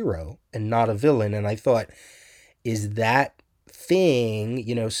for a hero and not a villain?" And I thought, is that thing,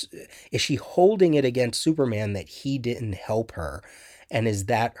 is she holding it against Superman that he didn't help her? And is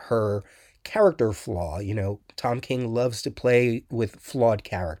that her character flaw? Tom King loves to play with flawed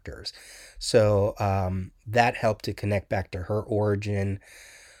characters. So that helped to connect back to her origin.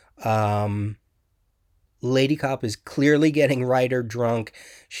 Lady Cop is clearly getting Ryder drunk.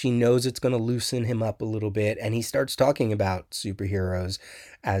 She knows it's going to loosen him up a little bit, and he starts talking about superheroes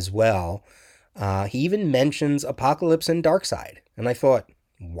as well. He even mentions Apocalypse and Darkseid, and I thought,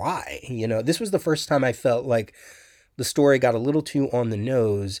 why? This was the first time I felt like the story got a little too on the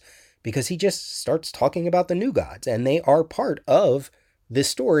nose, because he just starts talking about the New Gods, and they are part of this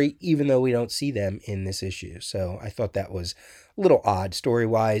story, even though we don't see them in this issue. So I thought that was a little odd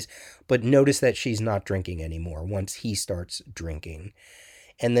story-wise, but notice that she's not drinking anymore once he starts drinking.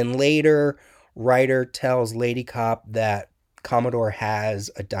 And then later, Ryder tells Lady Cop that Commodore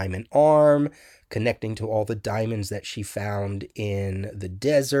has a diamond arm connecting to all the diamonds that she found in the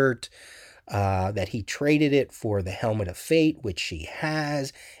desert, that he traded it for the Helmet of Fate, which she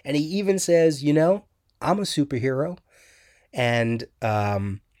has. And he even says, I'm a superhero. And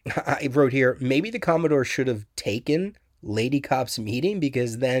I wrote here, maybe the Commodore should have taken Lady Cop's meeting,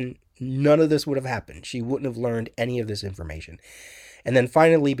 because then none of this would have happened. She wouldn't have learned any of this information. And then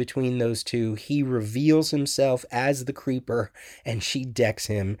finally, between those two, he reveals himself as the Creeper, and she decks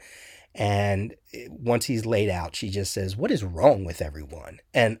him. And once he's laid out, she just says, "What is wrong with everyone?"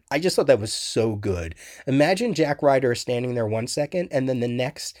 And I just thought that was so good. Imagine Jack Ryder standing there 1 second, and then the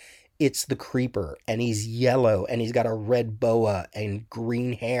next, it's the Creeper, and he's yellow, and he's got a red boa and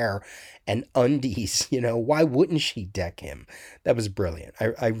green hair and undies. Why wouldn't she deck him? That was brilliant.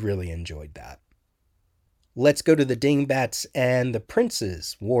 I really enjoyed that. Let's go to the Dingbats and the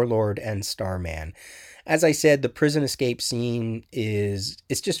Princes, Warlord and Starman. As I said, the prison escape scene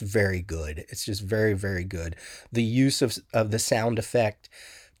it's just very good. It's just very, very good. The use of the sound effect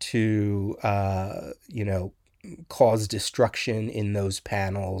to, cause destruction in those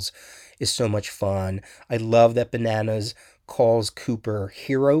panels is so much fun. I love that Bananas calls Cooper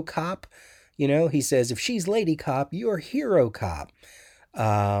Hero Cop. He says, if she's Lady Cop, you're Hero Cop.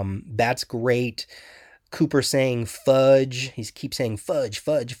 That's great. Cooper saying fudge. He keeps saying fudge,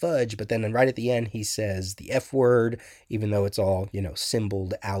 fudge, fudge. But then right at the end, he says the F word, even though it's all,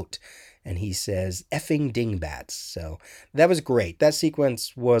 symboled out. And he says effing dingbats. So that was great. That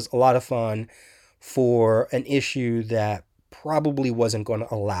sequence was a lot of fun for an issue that probably wasn't going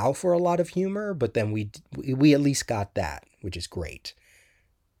to allow for a lot of humor. But then we at least got that, which is great.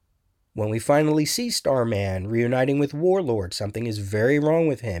 When we finally see Starman reuniting with Warlord, something is very wrong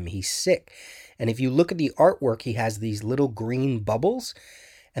with him. He's sick. And if you look at the artwork, he has these little green bubbles.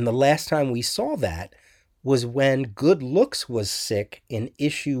 And the last time we saw that was when Good Looks was sick in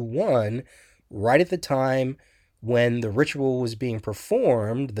issue 1, right at the time when the ritual was being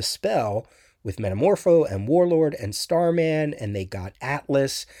performed, the spell, with Metamorpho and Warlord and Starman, and they got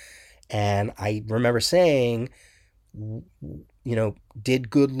Atlas. And I remember saying, did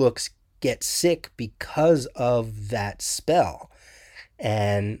Good Looks get sick because of that spell?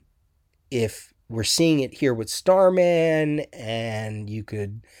 And if we're seeing it here with Starman, and you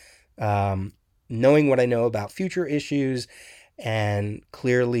could, knowing what I know about future issues, and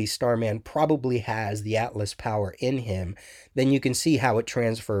clearly Starman probably has the Atlas power in him, then you can see how it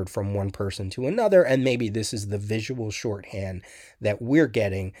transferred from one person to another, and maybe this is the visual shorthand that we're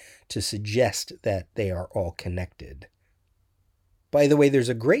getting to suggest that they are all connected. By the way, there's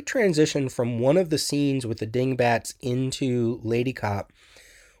a great transition from one of the scenes with the Dingbats into Lady Cop,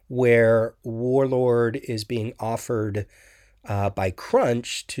 where Warlord is being offered by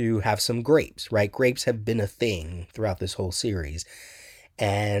Crunch to have some grapes, right? Grapes have been a thing throughout this whole series.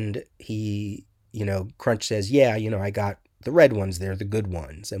 And he, Crunch says, yeah, I got the red ones, they're the good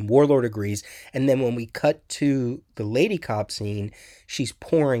ones. And Warlord agrees. And then when we cut to the Lady Cop scene, she's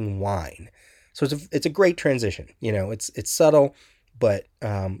pouring wine. So it's a great transition. It's subtle, but,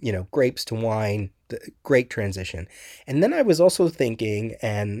 grapes to wine, great transition. And then I was also thinking,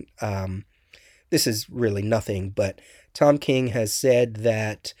 and this is really nothing, but Tom King has said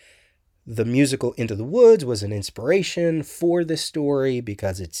that the musical Into the Woods was an inspiration for this story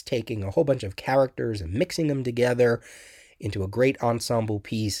because it's taking a whole bunch of characters and mixing them together into a great ensemble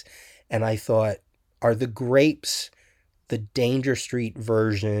piece. And I thought, are the grapes the Danger Street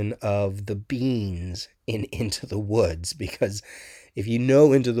version of the beans in Into the Woods? Because if you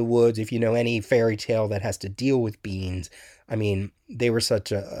know Into the Woods, if you know any fairy tale that has to deal with beans, I mean, they were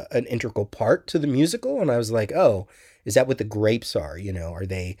such an integral part to the musical. And I was like, oh, is that what the grapes are? Are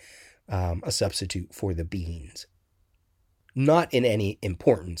they a substitute for the beans? Not in any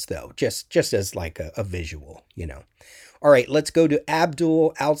importance, though, just as like a visual, All right, let's go to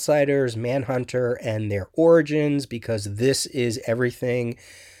Abdul, Outsiders, Manhunter, and their origins, because this is everything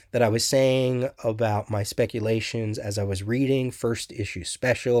that I was saying about my speculations as I was reading first issue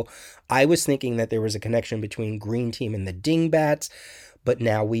special. I was thinking that there was a connection between Green Team and the Dingbats, but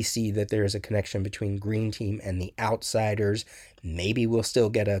now we see that there is a connection between Green Team and the Outsiders. Maybe we'll still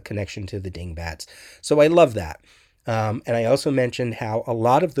get a connection to the Dingbats. So I love that. And I also mentioned how a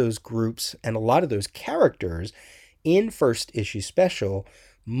lot of those groups and a lot of those characters in first issue special,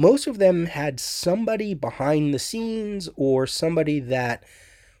 most of them had somebody behind the scenes or somebody that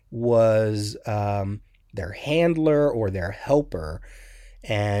was their handler or their helper.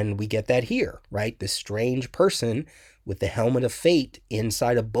 And we get that here, right? This strange person with the helmet of fate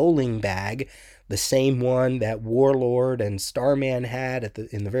inside a bowling bag, the same one that Warlord and Starman had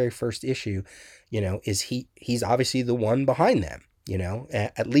in the very first issue, he's obviously the one behind them,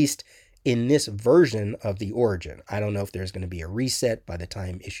 at least in this version of the origin. I don't know if there's going to be a reset by the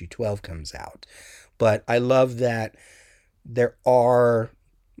time issue 12 comes out, but I love that there are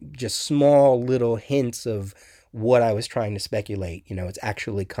just small little hints of what I was trying to speculate. It's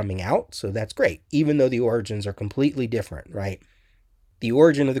actually coming out, so that's great, even though the origins are completely different, right? The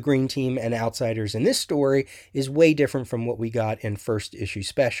origin of the Green Team and Outsiders in this story is way different from what we got in first issue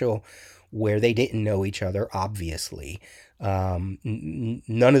special, where they didn't know each other, obviously.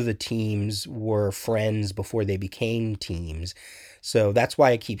 None of the teams were friends before they became teams. So that's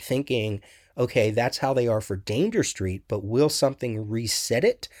why I keep thinking, okay, that's how they are for Danger Street, but will something reset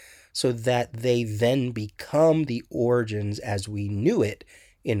it so that they then become the origins as we knew it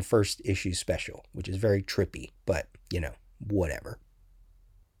in first issue special, which is very trippy, but, whatever.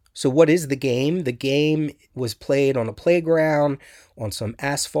 So what is the game? The game was played on a playground on some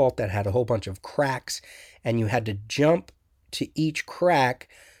asphalt that had a whole bunch of cracks, and you had to jump to each crack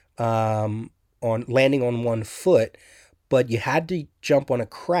on landing on one foot, but you had to jump on a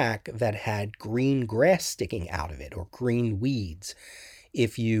crack that had green grass sticking out of it or green weeds.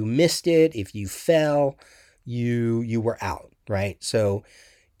 If you missed it, if you fell, you were out, right? So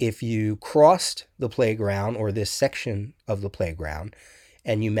if you crossed the playground or this section of the playground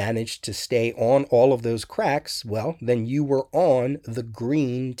and you managed to stay on all of those cracks, well, then you were on the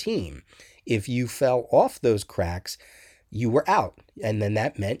green team. If you fell off those cracks, you were out, and then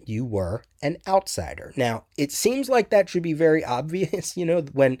that meant you were an outsider. Now, it seems like that should be very obvious,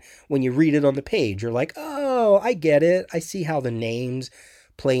 when you read it on the page. You're like, oh, I get it. I see how the names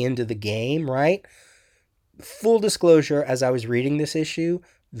play into the game, right? Full disclosure, as I was reading this issue,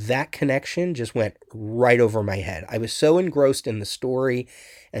 that connection just went right over my head. I was so engrossed in the story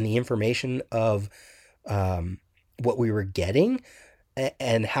and the information of what we were getting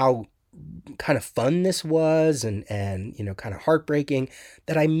and how kind of fun this was and kind of heartbreaking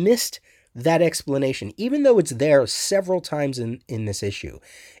that I missed that explanation, even though it's there several times in this issue.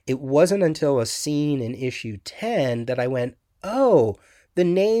 It wasn't until a scene in issue 10 that I went, oh, the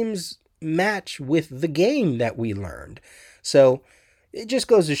names match with the game that we learned. So it just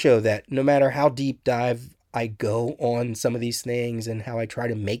goes to show that no matter how deep dive I go on some of these things and how I try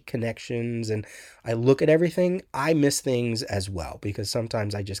to make connections and I look at everything, I miss things as well because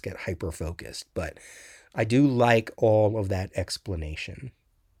sometimes I just get hyper focused. But I do like all of that explanation.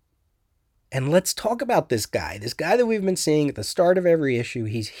 And let's talk about this guy that we've been seeing at the start of every issue.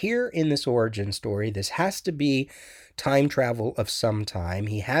 He's here in this origin story. This has to be time travel of some time.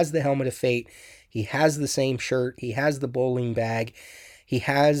 He has the helmet of fate. He has the same shirt. He has the bowling bag. He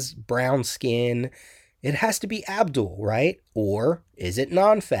has brown skin. It has to be Abdul, right? Or is it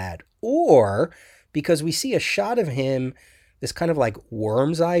Non-Fad? Or, because we see a shot of him, this kind of like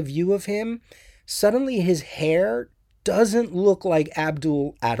worm's eye view of him, suddenly his hair doesn't look like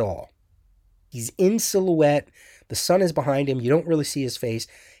Abdul at all. He's in silhouette. The sun is behind him. You don't really see his face.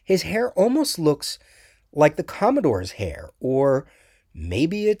 His hair almost looks like the Commodore's hair. Or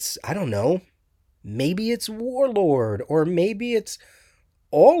maybe it's, I don't know, maybe it's Warlord. Or maybe it's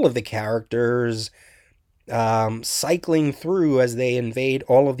all of the characters cycling through as they invade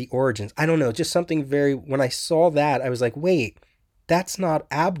all of the origins. I don't know, just something when I saw that, I was like, wait, that's not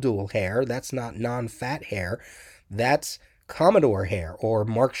Abdul hair. That's not Non-Fat hair. That's Commodore hair or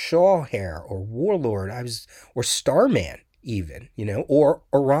Mark Shaw hair or Warlord. Or Starman even, or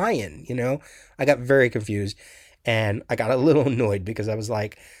Orion, I got very confused and I got a little annoyed because I was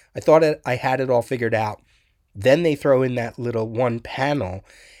like, I thought I had it all figured out. Then they throw in that little one panel.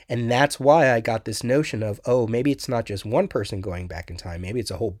 And that's why I got this notion of, oh, maybe it's not just one person going back in time. Maybe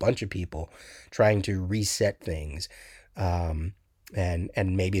it's a whole bunch of people trying to reset things. And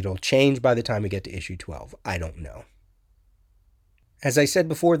maybe it'll change by the time we get to issue 12. I don't know. As I said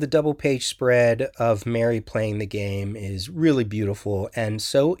before, the double page spread of Mary playing the game is really beautiful. And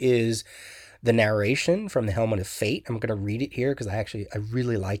so is the narration from the Helmet of Fate. I'm going to read it here because I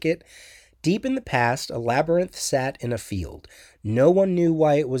really like it. Deep in the past, a labyrinth sat in a field. No one knew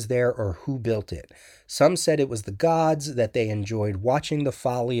why it was there or who built it. Some said it was the gods, that they enjoyed watching the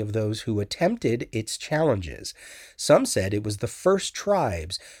folly of those who attempted its challenges. Some said it was the first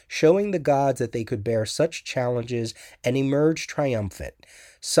tribes, showing the gods that they could bear such challenges and emerge triumphant.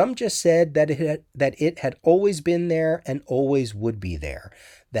 Some just said that it had always been there and always would be there,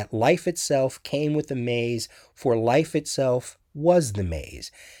 that life itself came with the maze, for life itself was the maze.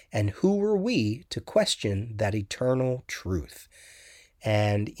 And who were we to question that eternal truth?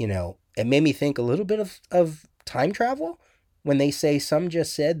 And, it made me think a little bit of time travel when they say some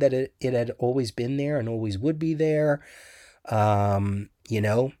just said that it had always been there and always would be there.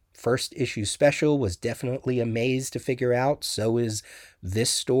 First issue special was definitely a maze to figure out. So is this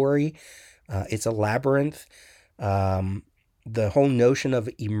story. It's a labyrinth. The whole notion of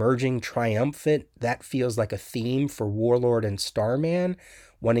emerging triumphant, that feels like a theme for Warlord and Starman,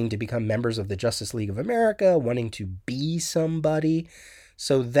 wanting to become members of the Justice League of America, wanting to be somebody.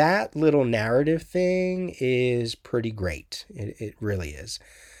 So that little narrative thing is pretty great. It really is.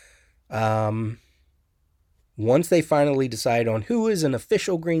 Once they finally decide on who is an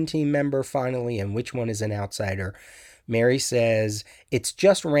official Green Team member finally and which one is an outsider, Mary says, "It's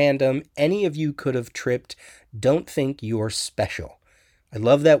just random. Any of you could have tripped. Don't think you're special." I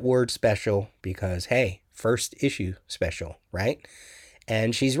love that word special because, hey, first issue special, right?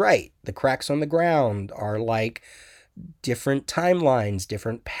 And she's right. The cracks on the ground are like different timelines,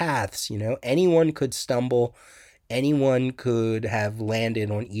 different paths. Anyone could stumble. Anyone could have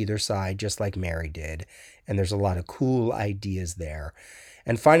landed on either side, just like Mary did. And there's a lot of cool ideas there.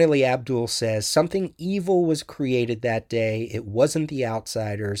 And finally, Abdul says, something evil was created that day. It wasn't the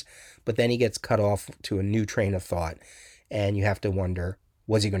outsiders. But then he gets cut off to a new train of thought. And you have to wonder,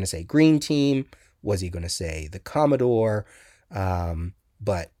 was he going to say Green Team? Was he going to say the Commodore?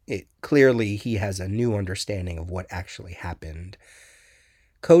 But clearly he has a new understanding of what actually happened.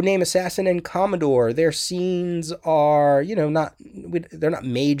 Codename Assassin and Commodore, their scenes are, they're not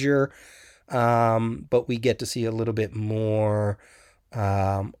major, but we get to see a little bit more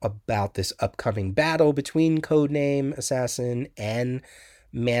about this upcoming battle between Codename Assassin and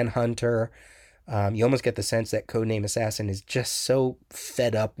Manhunter. You almost get the sense that Codename Assassin is just so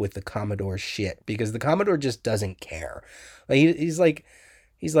fed up with the Commodore shit because the Commodore just doesn't care. He's like,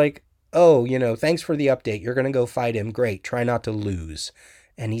 oh, thanks for the update. You're gonna go fight him. Great. Try not to lose.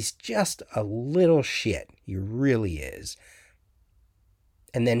 And he's just a little shit. He really is.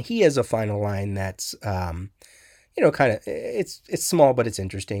 And then he has a final line that's, kind of, it's small, but it's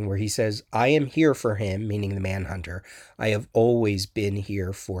interesting, where he says, I am here for him, meaning the Manhunter. I have always been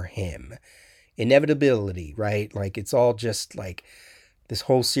here for him. Inevitability, right? Like, it's all just like, this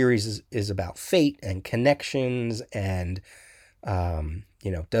whole series is about fate and connections and,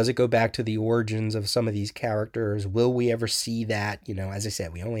 does it go back to the origins of some of these characters? Will we ever see that? As I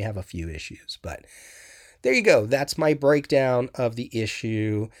said, we only have a few issues, but there you go. That's my breakdown of the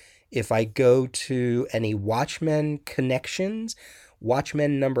issue. If I go to any Watchmen connections,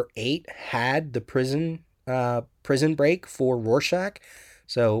 Watchmen number 8 had the prison break for Rorschach.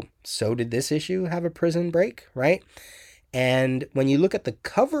 So did this issue have a prison break, right? And when you look at the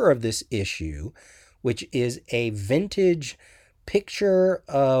cover of this issue, which is a vintage picture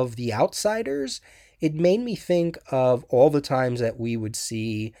of the Outsiders, it made me think of all the times that we would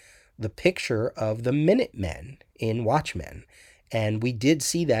see the picture of the Minutemen in Watchmen. And we did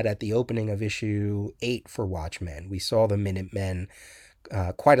see that at the opening of issue 8 for Watchmen. We saw the Minutemen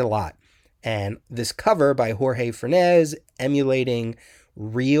quite a lot. And this cover by Jorge Fernandez, emulating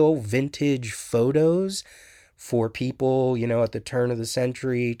real vintage photos for people, at the turn of the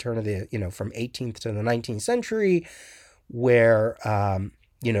century, from 18th to the 19th century, where,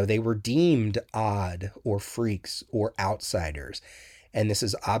 they were deemed odd or freaks or outsiders. And this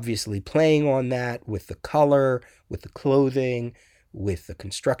is obviously playing on that with the color, with the clothing, with the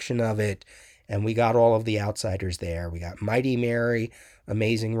construction of it. And we got all of the outsiders there. We got Mighty Mary,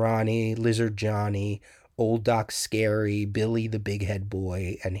 Amazing Ronnie, Lizard Johnny, Old Doc Scary, Billy the Big Head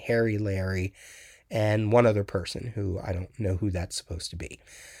Boy, and Harry Larry, and one other person who I don't know who that's supposed to be.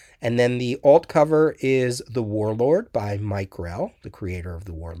 And then the alt cover is The Warlord by Mike Grell, the creator of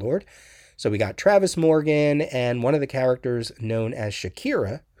The Warlord. So we got Travis Morgan and one of the characters known as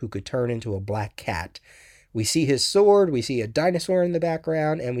Shakira, who could turn into a black cat. We see his sword, we see a dinosaur in the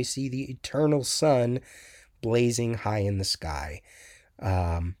background, and we see the eternal sun blazing high in the sky.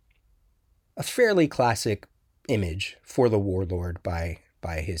 A fairly classic image for the Warlord by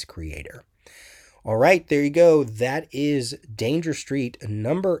his creator. All right, there you go. That is Danger Street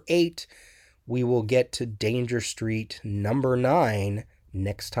number 8. We will get to Danger Street number 9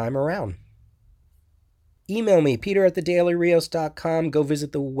 next time around. Email me, peter@thedailyrios.com. Go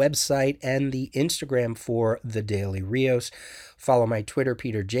visit the website and the Instagram for The Daily Rios. Follow my Twitter,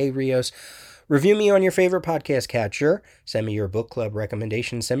 Peter J. Rios. Review me on your favorite podcast catcher. Send me your book club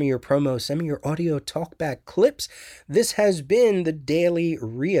recommendations. Send me your promos. Send me your audio talkback clips. This has been The Daily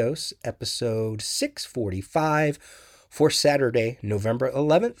Rios, episode 645 for Saturday, November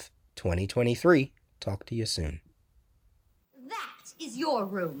 11th, 2023. Talk to you soon. That is your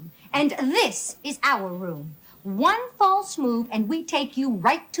room, and this is our room. One false move, and we take you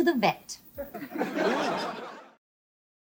right to the vet.